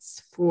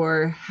edits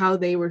for how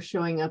they were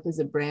showing up as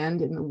a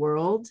brand in the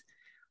world,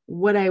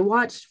 what I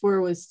watched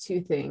for was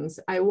 2 things.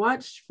 I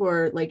watched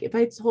for, like, if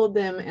I told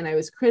them and I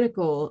was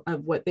critical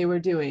of what they were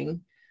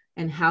doing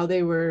and how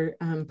they were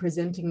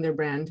presenting their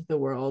brand to the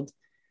world,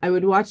 I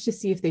would watch to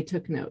see if they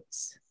took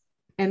notes.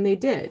 And they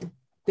did.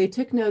 They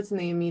took notes and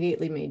they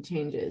immediately made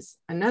changes.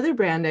 Another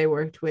brand I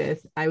worked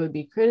with, I would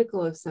be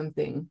critical of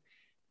something,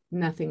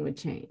 nothing would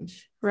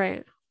change.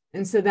 Right.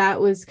 And so that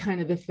was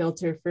kind of the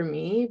filter for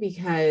me,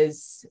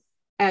 because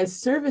as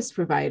service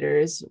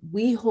providers,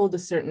 we hold a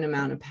certain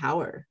amount of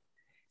power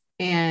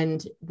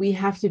and we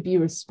have to be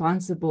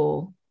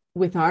responsible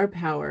with our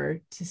power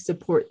to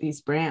support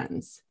these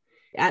brands.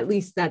 At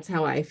least that's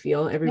how I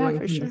feel. Everyone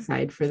can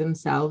decide for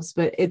themselves,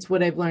 but it's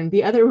what I've learned.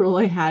 The other rule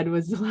I had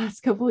was the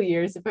last couple of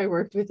years, if I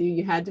worked with you,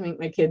 you had to make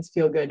my kids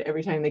feel good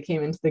every time they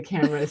came into the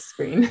camera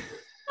screen.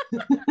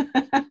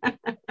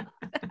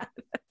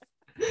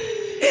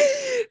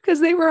 Because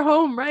they were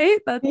home, right?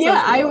 That's so cool.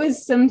 I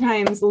was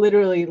sometimes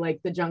literally like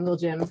the jungle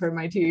gym for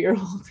my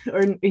 2-year-old,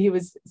 or he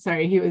was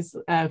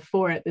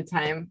 4 at the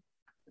time,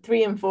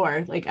 3 and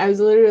 4. Like, I was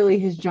literally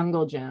his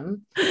jungle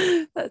gym.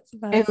 That's the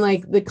best. And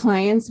like the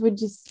clients would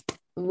just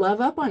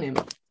love up on him.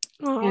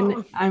 Aww.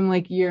 And I'm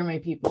like, you're my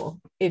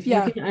people. If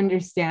you can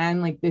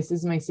understand, like, this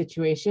is my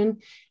situation.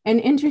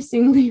 And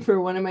interestingly, for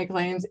one of my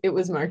clients, it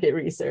was market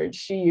research.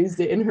 She used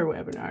it in her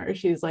webinar.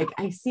 She's like,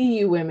 I see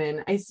you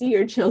women. I see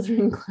your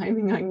children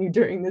climbing on you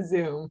during the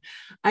Zoom.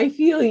 I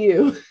feel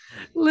you.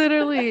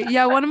 Literally.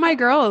 Yeah. One of my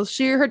girls,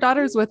 her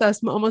daughter's with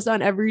us almost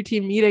on every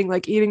team meeting,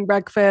 like eating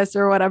breakfast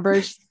or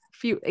whatever.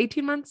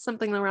 18 months,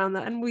 something around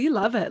that. And we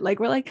love it. Like,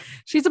 we're like,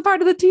 she's a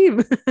part of the team.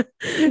 It's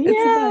the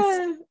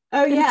best.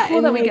 Oh, and yeah. it's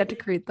cool that we get to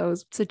create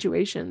those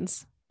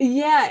situations.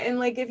 Yeah. And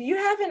like, if you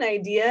have an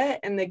idea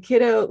and the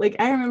kiddo, like,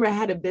 I remember I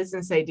had a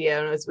business idea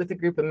and I was with a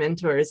group of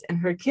mentors, and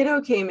her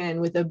kiddo came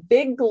in with a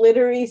big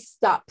glittery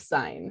stop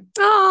sign.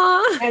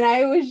 Aww. And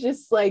I was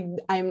just like,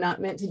 I'm not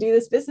meant to do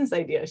this business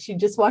idea. She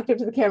just walked up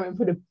to the camera and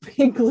put a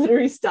big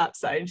glittery stop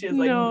sign. She was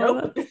like,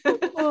 nope.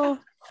 Oh,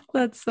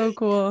 that's so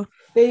cool.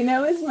 They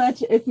know as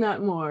much, if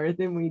not more,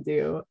 than we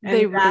do. And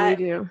they really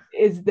do.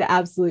 Is the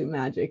absolute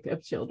magic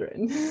of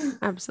children.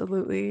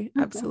 Absolutely.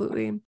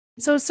 Absolutely.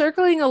 So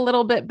circling a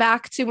little bit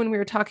back to when we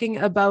were talking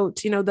about,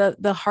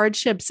 the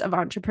hardships of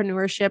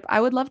entrepreneurship,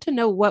 I would love to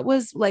know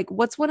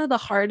what's one of the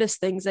hardest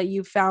things that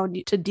you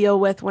found to deal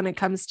with when it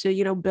comes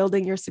to,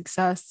 building your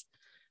success?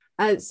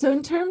 So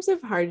in terms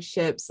of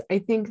hardships, I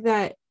think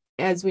that,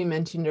 as we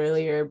mentioned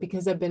earlier,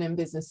 because I've been in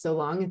business so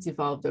long, it's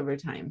evolved over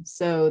time.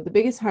 So the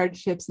biggest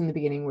hardships in the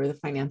beginning were the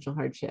financial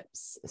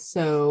hardships.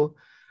 So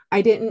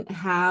I didn't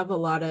have a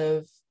lot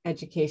of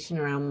education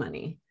around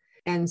money.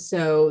 And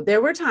so there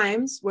were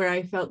times where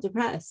I felt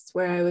depressed,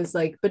 where I was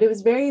like, but it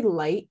was very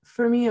light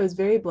for me. I was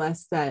very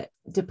blessed that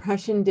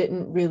depression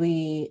didn't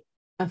really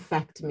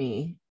affect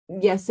me.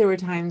 Yes, there were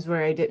times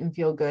where I didn't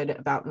feel good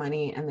about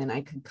money, and then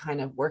I could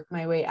kind of work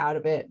my way out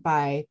of it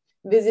by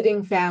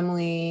visiting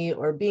family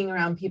or being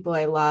around people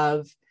I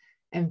love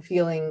and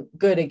feeling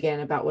good again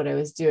about what I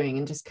was doing,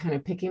 and just kind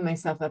of picking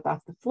myself up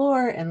off the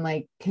floor and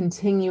like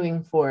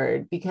continuing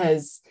forward.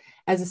 Because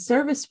as a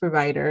service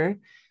provider,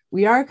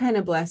 we are kind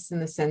of blessed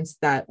in the sense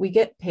that we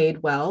get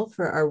paid well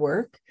for our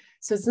work.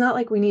 So it's not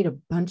like we need a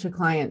bunch of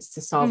clients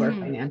to solve our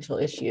financial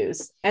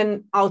issues.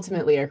 And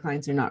ultimately, our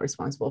clients are not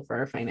responsible for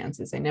our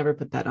finances. I never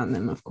put that on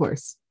them, of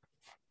course.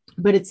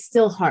 But it's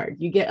still hard.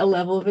 You get a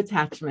level of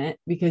attachment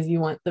because you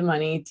want the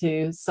money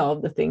to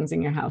solve the things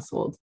in your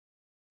household.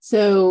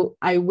 So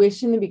I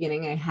wish in the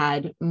beginning I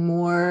had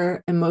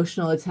more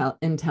emotional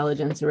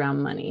intelligence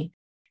around money.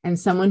 And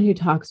someone who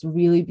talks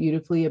really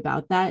beautifully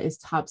about that is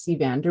Topsy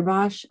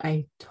Vanderbosch.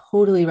 I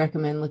totally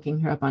recommend looking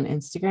her up on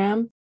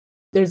Instagram.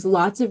 There's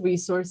lots of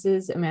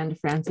resources. Amanda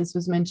Francis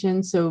was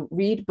mentioned. So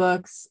read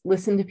books,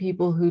 listen to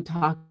people who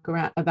talk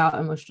about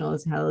emotional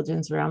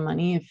intelligence around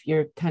money if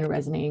you're kind of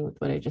resonating with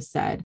what I just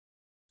said.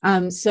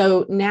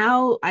 So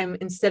now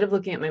instead of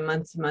looking at my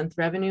month-to-month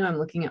revenue, I'm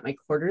looking at my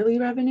quarterly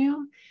revenue.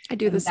 I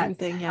do the same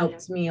thing. Yeah.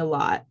 Helped me a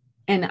lot.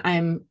 And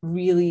I'm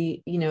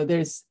really,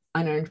 there's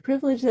unearned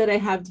privilege that I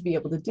have to be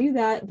able to do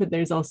that, but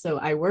there's also,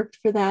 I worked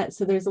for that.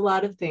 So there's a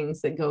lot of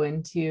things that go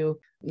into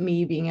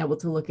me being able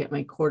to look at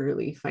my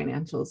quarterly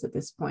financials at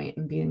this point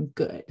and being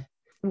good.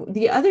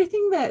 The other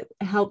thing that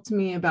helped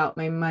me about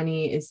my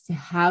money is to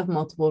have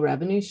multiple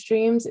revenue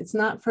streams. It's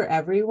not for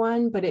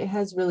everyone, but it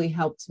has really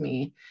helped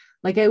me.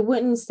 Like, I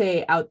wouldn't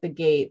say out the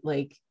gate,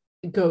 like,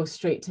 go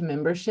straight to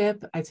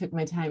membership. I took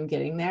my time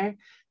getting there,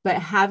 but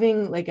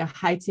having like a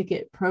high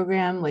ticket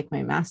program, like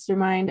my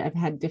mastermind, I've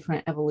had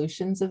different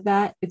evolutions of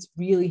that. It's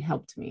really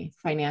helped me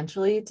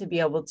financially to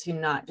be able to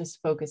not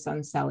just focus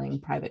on selling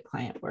private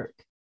client work.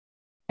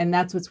 And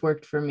that's what's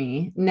worked for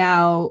me.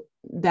 Now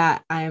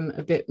that I'm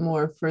a bit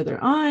more further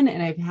on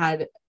and I've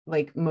had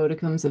like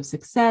modicums of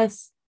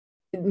success,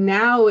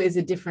 now is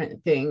a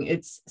different thing.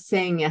 It's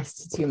saying yes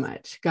to too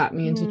much got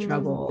me into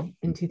trouble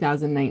in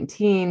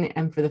 2019.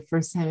 And for the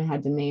first time, I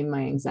had to name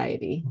my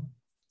anxiety.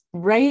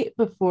 Right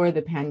before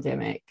the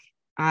pandemic,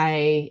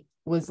 I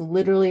was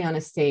literally on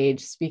a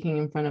stage speaking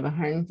in front of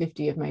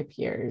 150 of my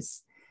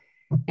peers.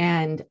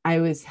 And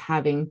I was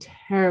having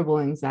terrible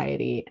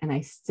anxiety, and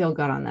I still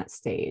got on that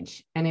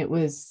stage. And it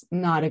was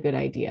not a good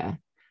idea.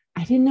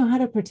 I didn't know how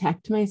to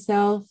protect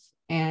myself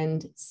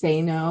and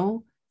say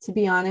no. To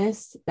be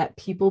honest, that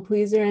people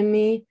pleaser in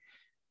me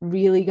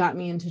really got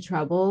me into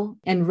trouble.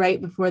 And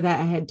right before that,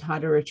 I had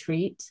taught a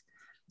retreat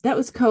that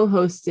was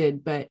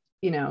co-hosted, but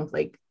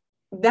like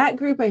that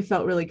group I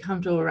felt really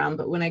comfortable around.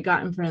 But when I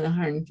got in front of the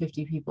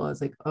 150 people, I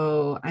was like,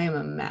 oh, I am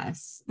a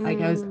mess. Like,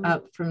 I was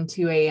up from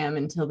 2 a.m.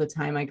 until the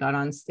time I got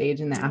on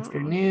stage in the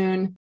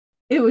afternoon.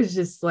 It was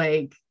just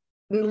like,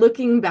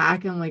 looking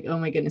back, I'm like, oh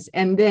my goodness.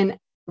 And then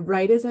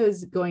right as I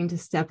was going to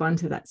step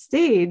onto that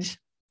stage,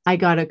 I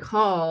got a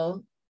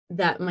call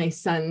that my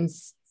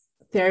son's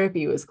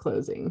therapy was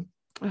closing.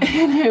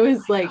 And I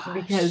was like,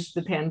 because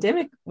the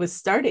pandemic was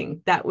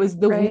starting. That was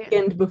the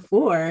weekend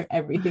before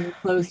everything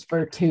closed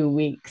for 2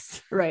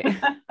 weeks. Right.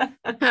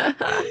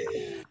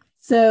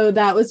 So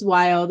that was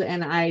wild.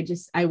 And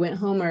I went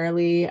home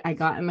early. I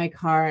got in my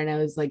car and I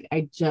was like,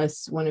 I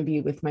just want to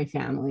be with my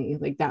family.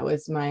 Like, that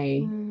was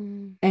my,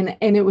 and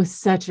it was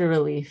such a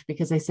relief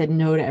because I said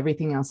no to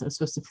everything else. I was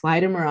supposed to fly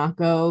to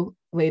Morocco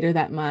later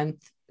that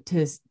month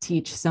to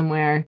teach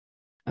somewhere.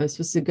 I was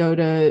supposed to go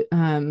to,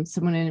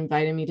 someone had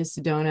invited me to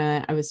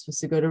Sedona. I was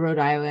supposed to go to Rhode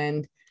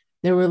Island.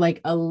 There were like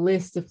a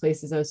list of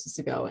places I was supposed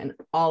to go, and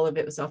all of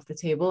it was off the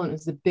table. And it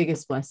was the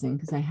biggest blessing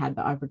because I had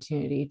the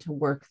opportunity to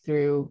work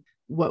through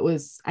what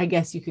was, I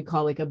guess you could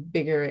call like a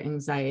bigger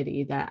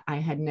anxiety that I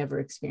had never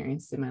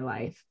experienced in my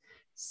life.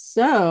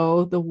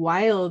 So the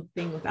wild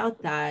thing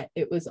about that,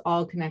 it was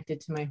all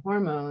connected to my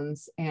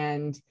hormones.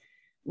 And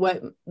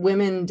what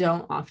women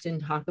don't often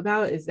talk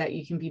about is that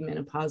you can be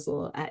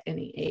menopausal at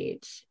any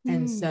age.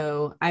 And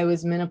so I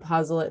was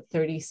menopausal at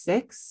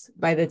 36.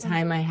 By the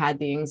time I had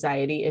the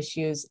anxiety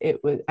issues,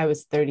 I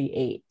was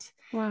 38.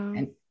 Wow.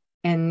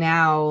 And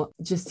now,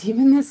 just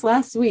even this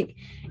last week,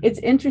 it's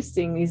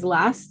interesting. These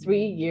last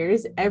 3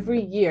 years,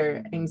 every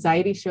year,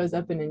 anxiety shows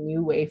up in a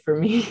new way for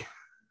me.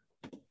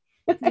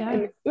 Yeah.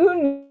 And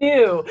who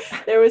knew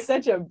there was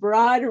such a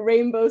broad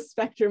rainbow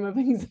spectrum of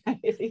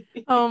anxiety?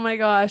 Oh my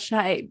gosh.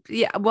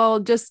 Well,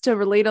 just to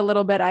relate a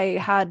little bit, I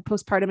had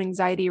postpartum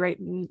anxiety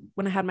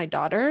when I had my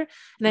daughter,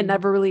 and I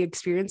never really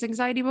experienced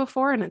anxiety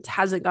before, and it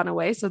hasn't gone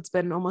away. So it's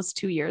been almost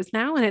 2 years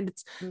now, and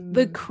it's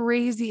the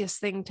craziest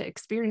thing to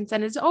experience.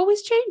 And it's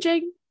always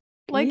changing,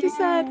 like you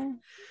said.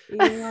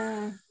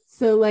 Yeah.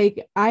 So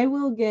like I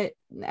will get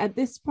at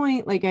this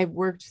point, like I've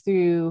worked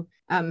through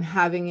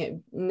having it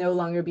no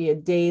longer be a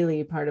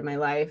daily part of my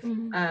life.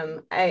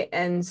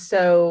 And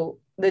so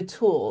the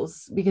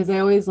tools, because I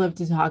always love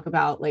to talk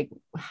about like,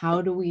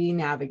 how do we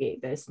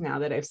navigate this now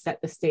that I've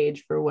set the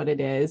stage for what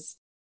it is?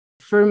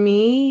 For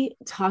me,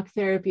 talk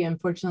therapy,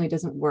 unfortunately,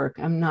 doesn't work.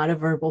 I'm not a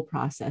verbal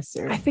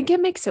processor. I think it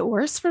makes it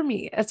worse for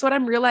me. That's what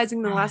I'm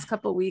realizing the last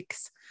couple of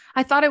weeks.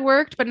 I thought it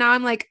worked, but now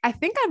I'm like, I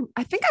think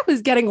I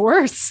was getting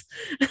worse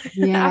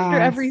after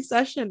every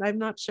session. I'm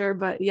not sure,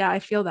 but yeah, I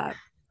feel that.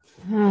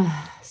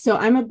 So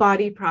I'm a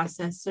body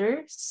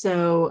processor.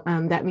 So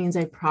that means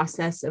I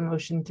process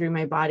emotion through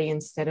my body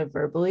instead of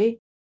verbally.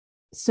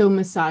 So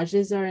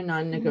massages are a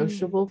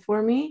non-negotiable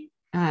for me.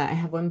 I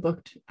have one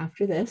booked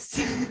after this.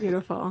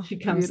 Beautiful. She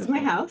comes to my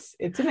house.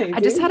 It's amazing. I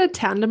just had a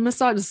tandem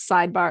massage.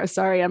 Sidebar.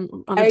 Sorry, I'm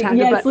on a tandem.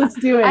 Yes, let's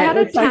do it. I had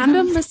a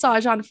tandem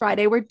massage on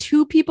Friday where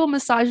 2 people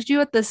massaged you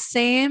at the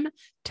same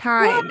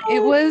time. What?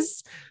 It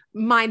was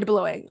mind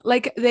blowing.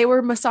 Like they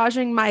were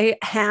massaging my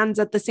hands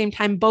at the same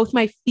time, both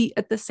my feet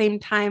at the same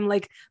time,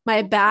 like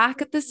my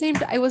back at the same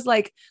time. I was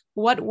like,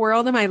 what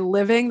world am I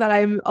living that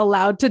I'm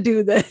allowed to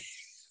do this?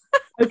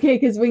 Okay,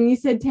 because when you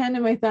said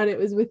tandem, I thought it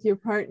was with your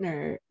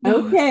partner.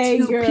 No, okay,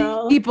 2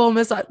 girl. People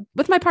massage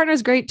with my partner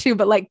is great too,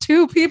 but like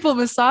 2 people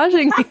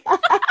massaging me.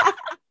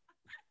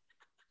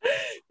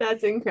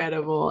 That's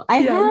incredible.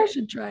 You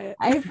should try it.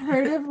 I've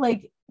heard of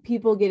like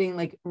people getting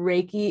like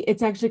Reiki.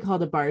 It's actually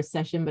called a bar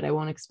session, but I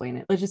won't explain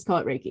it. Let's just call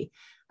it Reiki.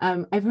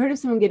 I've heard of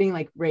someone getting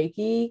like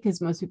Reiki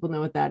because most people know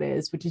what that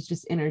is, which is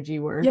just energy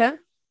work. Yeah.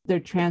 They're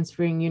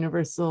transferring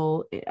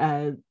universal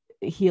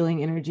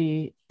healing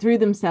energy through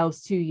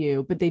themselves to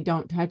you, but they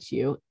don't touch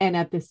you. And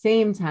at the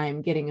same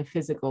time, getting a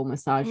physical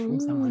massage from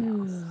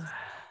someone else.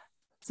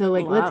 So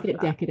like, let's get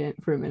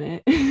decadent for a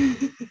minute.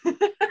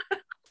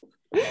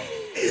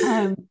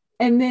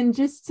 And then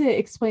just to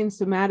explain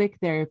somatic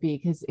therapy,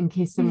 because in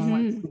case someone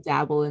wants to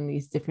dabble in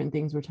these different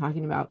things we're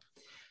talking about,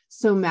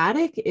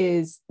 somatic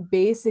is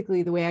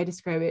basically, the way I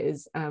describe it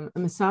is a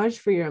massage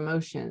for your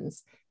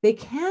emotions. They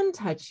can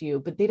touch you,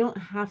 but they don't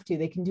have to.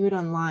 They can do it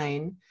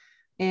online.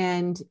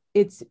 And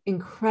it's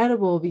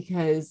incredible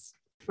because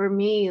for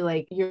me,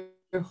 like you're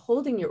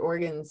holding your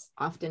organs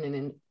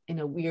often in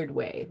a weird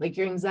way. Like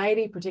your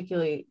anxiety,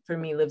 particularly for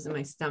me, lives in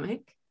my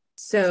stomach.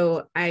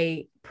 So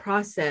I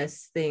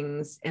process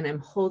things and I'm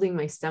holding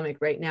my stomach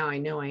right now. I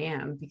know I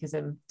am because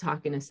I'm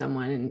talking to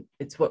someone and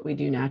it's what we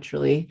do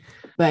naturally.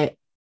 But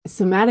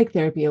somatic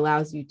therapy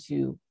allows you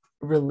to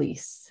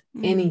release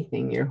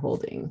anything you're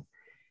holding.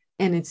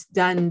 And it's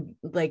done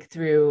like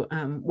through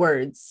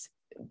words,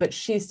 but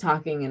she's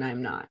talking and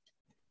I'm not.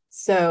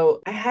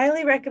 So I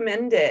highly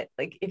recommend it.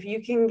 Like if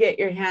you can get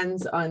your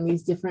hands on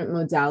these different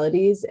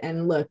modalities,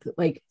 and look,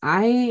 like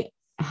I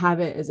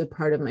have it as a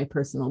part of my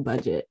personal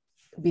budget,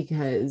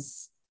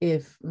 because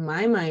if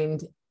my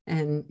mind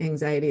and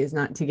anxiety is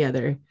not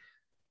together,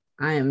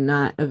 I am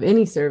not of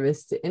any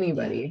service to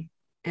anybody.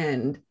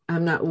 And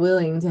I'm not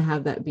willing to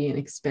have that be an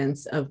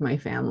expense of my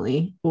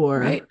family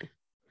or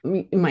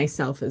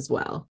myself as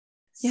well.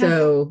 Yeah.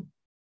 So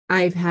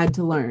I've had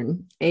to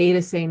learn A,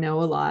 to say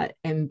no a lot,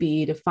 and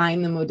B, to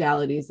find the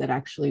modalities that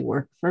actually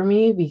work for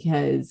me,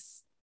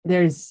 because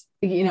there's,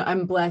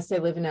 I'm blessed. I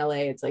live in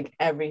LA. It's like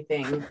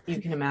everything you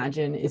can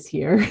imagine is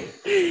here.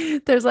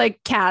 There's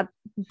like cat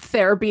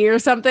therapy or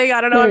something. I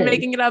don't know. I'm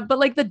making it up, but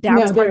like the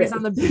dance parties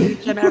on the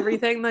beach and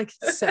everything, like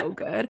so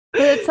good.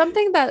 But it's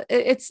something that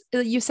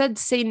you said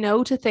say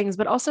no to things,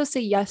 but also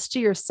say yes to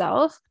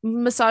yourself.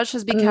 Massage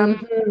has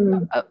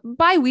become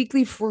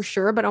bi-weekly for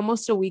sure, but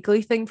almost a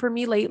weekly thing for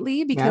me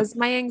lately because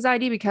my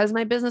anxiety, because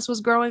my business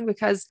was growing,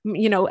 because,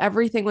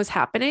 everything was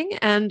happening.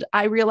 And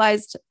I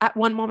realized at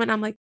one moment,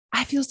 I'm like,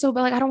 I feel so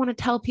bad. Like, I don't want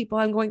to tell people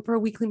I'm going for a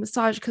weekly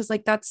massage because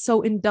like, that's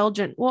so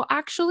indulgent. Well,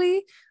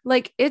 actually,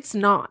 like it's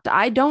not.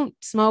 I don't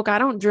smoke. I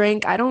don't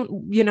drink. I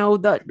don't,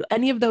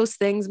 any of those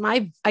things.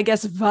 My, I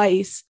guess,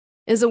 vice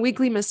is a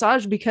weekly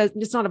massage because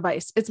it's not a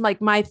vice. It's like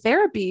my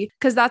therapy,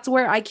 because that's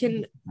where I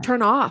can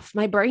turn off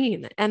my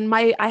brain. And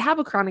I have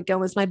a chronic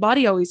illness. My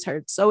body always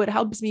hurts. So it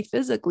helps me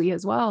physically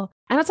as well.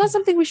 And it's not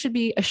something we should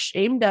be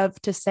ashamed of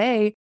to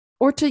say,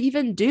 or to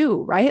even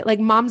do, right?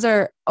 Like moms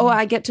are,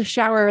 I get to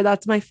shower.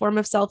 That's my form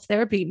of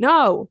self-therapy.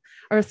 No,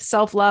 or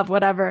self-love,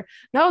 whatever.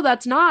 No,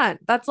 that's not.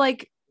 That's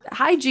like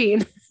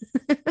hygiene.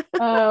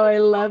 Oh, I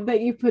love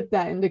that you put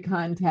that into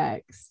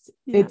context.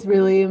 Yeah. It's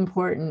really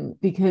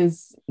important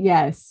because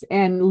yes,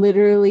 and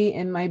literally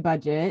in my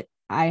budget,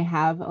 I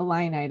have a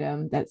line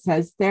item that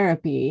says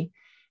therapy.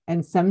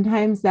 And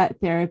sometimes that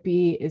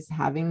therapy is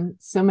having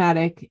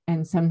somatic,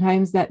 and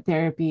sometimes that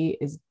therapy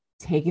is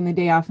taking the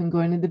day off and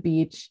going to the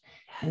beach.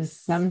 And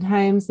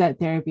sometimes that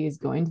therapy is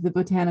going to the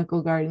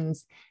botanical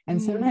gardens.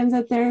 And sometimes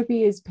that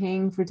therapy is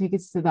paying for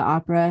tickets to the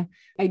opera.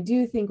 I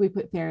do think we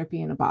put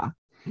therapy in a box.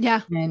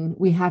 Yeah. And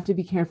we have to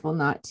be careful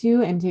not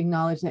to, and to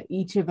acknowledge that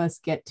each of us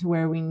get to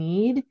where we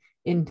need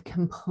in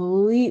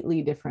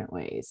completely different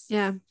ways.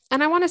 Yeah.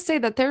 And I want to say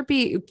that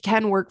therapy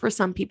can work for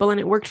some people. And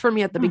it worked for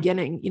me at the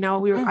beginning. You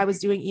know, I was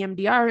doing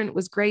EMDR and it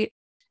was great.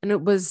 And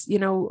it was, you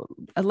know,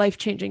 a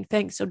life-changing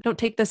thing. So don't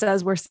take this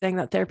as we're saying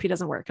that therapy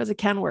doesn't work, because it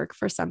can work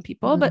for some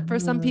people. But for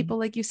some people,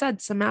 like you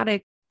said,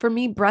 somatic, for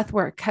me, breath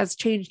work has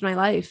changed my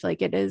life.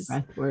 Like it is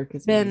breath work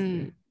has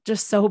been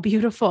just so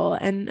beautiful.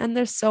 And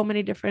there's so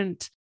many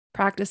different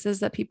practices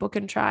that people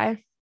can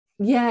try.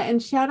 Yeah.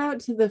 And shout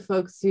out to the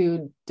folks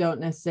who don't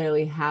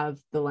necessarily have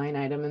the line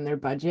item in their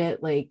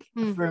budget. Like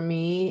for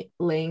me,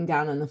 laying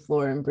down on the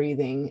floor and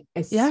breathing,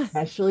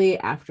 especially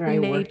after I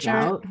work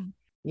out.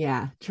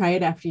 Yeah. Try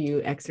it after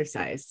you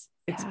exercise.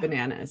 It's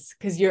bananas,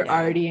 because you're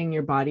already in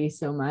your body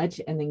so much,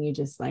 and then you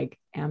just like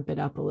amp it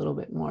up a little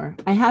bit more.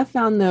 I have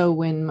found though,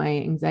 when my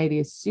anxiety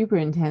is super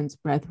intense,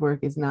 breath work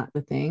is not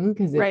the thing,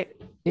 because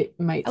it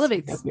might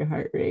speed up your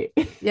heart rate.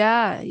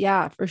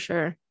 Yeah, for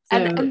sure. So,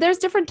 and there's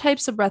different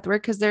types of breath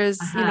work, because there's,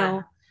 you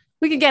know,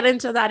 we can get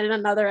into that in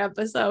another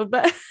episode,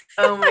 but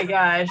oh my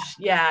gosh.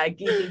 Yeah.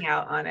 Geeking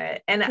out on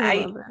it. And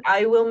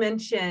I will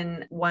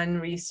mention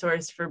one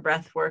resource for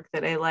breath work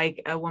that I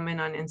like, a woman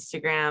on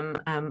Instagram,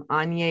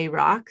 Anye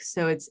Rock.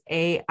 So it's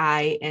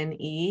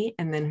AINE,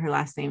 and then her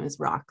last name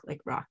is Rock,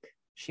 like rock.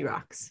 She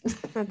rocks.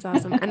 That's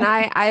awesome. And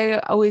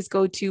I always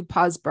go to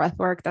Pause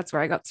Breathwork. That's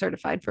where I got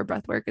certified for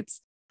breathwork. It's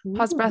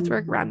Pause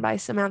Breathwork run by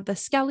Samantha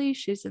Skelly.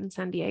 She's in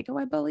San Diego,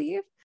 I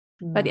believe.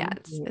 But yeah,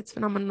 it's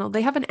phenomenal.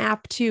 They have an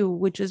app too,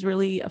 which is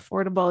really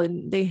affordable,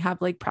 and they have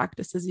like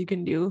practices you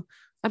can do.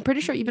 I'm pretty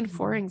sure even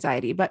for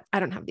anxiety, but I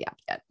don't have the app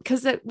yet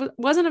because it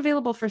wasn't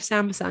available for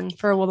Samsung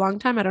for a long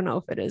time. I don't know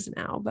if it is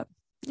now, but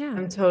yeah.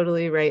 I'm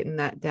totally writing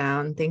that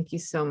down. Thank you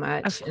so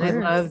much. And I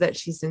love that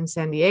she's in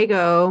San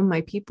Diego, my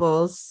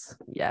peoples.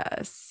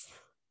 Yes.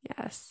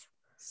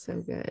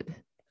 So good.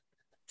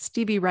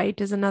 Stevie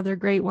Wright is another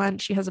great one.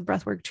 She has a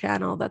breathwork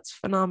channel that's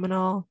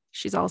phenomenal.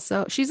 She's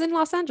in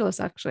Los Angeles,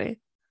 actually.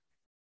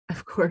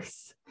 Of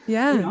course.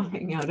 Yeah. We all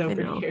hang out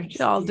over here. We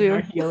all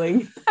do.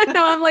 Healing. I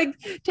know. I'm like,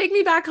 take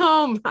me back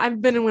home.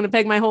 I've been in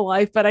Winnipeg my whole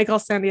life, but I call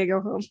San Diego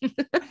home.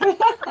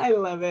 I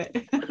love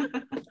it.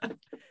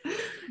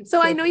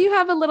 So I know you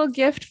have a little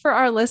gift for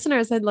our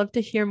listeners. I'd love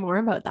to hear more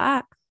about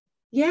that.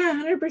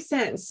 Yeah,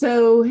 100%.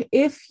 So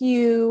if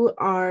you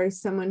are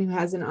someone who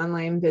has an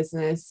online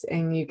business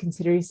and you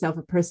consider yourself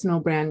a personal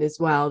brand as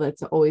well,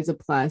 that's always a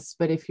plus.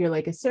 But if you're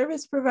like a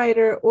service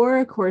provider or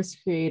a course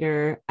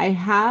creator, I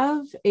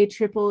have a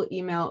triple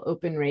email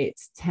open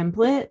rates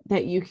template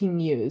that you can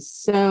use.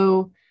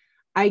 So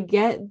I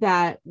get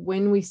that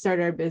when we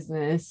start our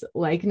business,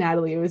 like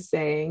Natalie was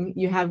saying,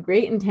 you have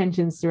great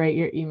intentions to write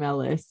your email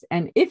list.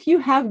 And if you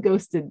have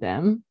ghosted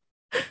them,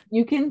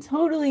 you can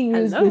totally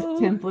use this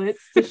templates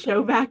to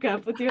show back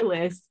up with your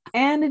list,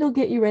 and it'll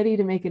get you ready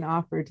to make an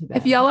offer to them.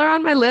 If y'all are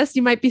on my list,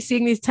 you might be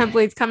seeing these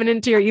templates coming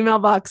into your email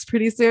box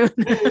pretty soon.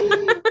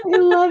 I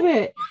love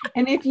it.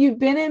 And if you've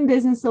been in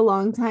business a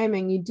long time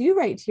and you do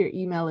write to your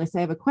email list,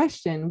 I have a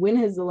question. When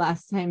has the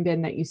last time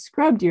been that you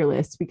scrubbed your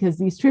list? Because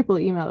these triple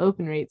email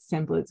open rates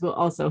templates will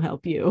also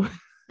help you.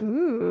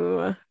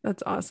 Ooh,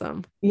 that's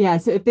awesome. Yeah.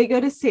 So if they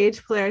go to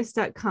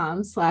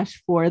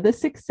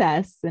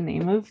sagepolaris.com/forthesuccess, the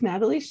name of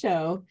Natalie's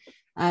show,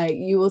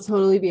 you will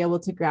totally be able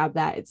to grab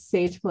that. It's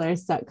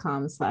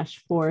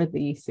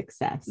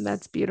sagepolaris.com/forthesuccess.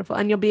 That's beautiful.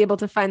 And you'll be able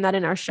to find that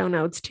in our show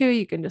notes too.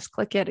 You can just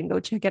click it and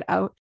go check it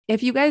out.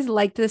 If you guys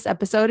liked this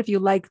episode, if you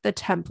like the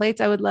templates,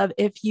 I would love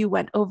if you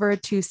went over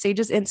to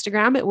Sage's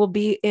Instagram. It will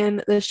be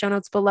in the show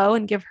notes below,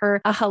 and give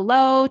her a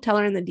hello, tell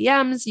her in the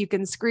DMs. You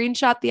can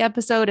screenshot the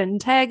episode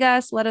and tag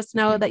us. Let us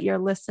know that you're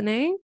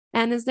listening.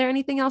 And is there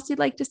anything else you'd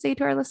like to say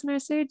to our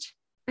listeners, Sage?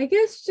 I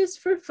guess just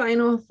for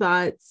final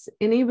thoughts,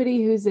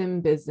 anybody who's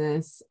in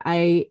business,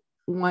 I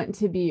want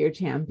to be your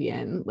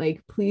champion.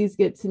 Like, please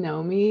get to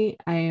know me.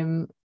 I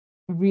am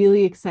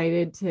really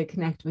excited to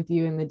connect with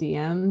you in the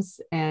DMs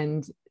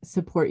and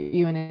support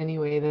you in any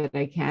way that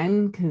I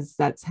can, because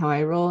that's how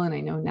I roll. And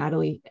I know,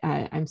 Natalie,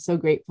 I'm so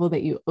grateful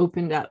that you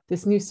opened up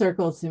this new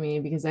circle to me,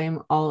 because I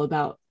am all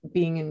about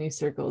being in new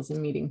circles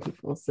and meeting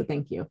people. So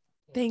thank you.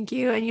 Thank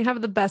you. And you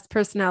have the best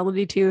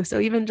personality too.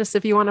 So even just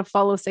if you want to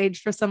follow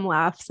Sage for some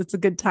laughs, it's a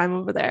good time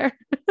over there.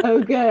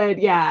 Oh, good.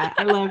 Yeah.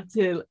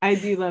 I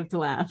do love to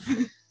laugh.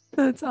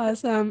 That's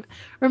awesome.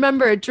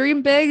 Remember,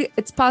 dream big.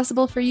 It's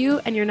possible for you,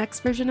 and your next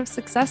version of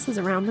success is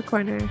around the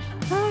corner.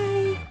 Bye.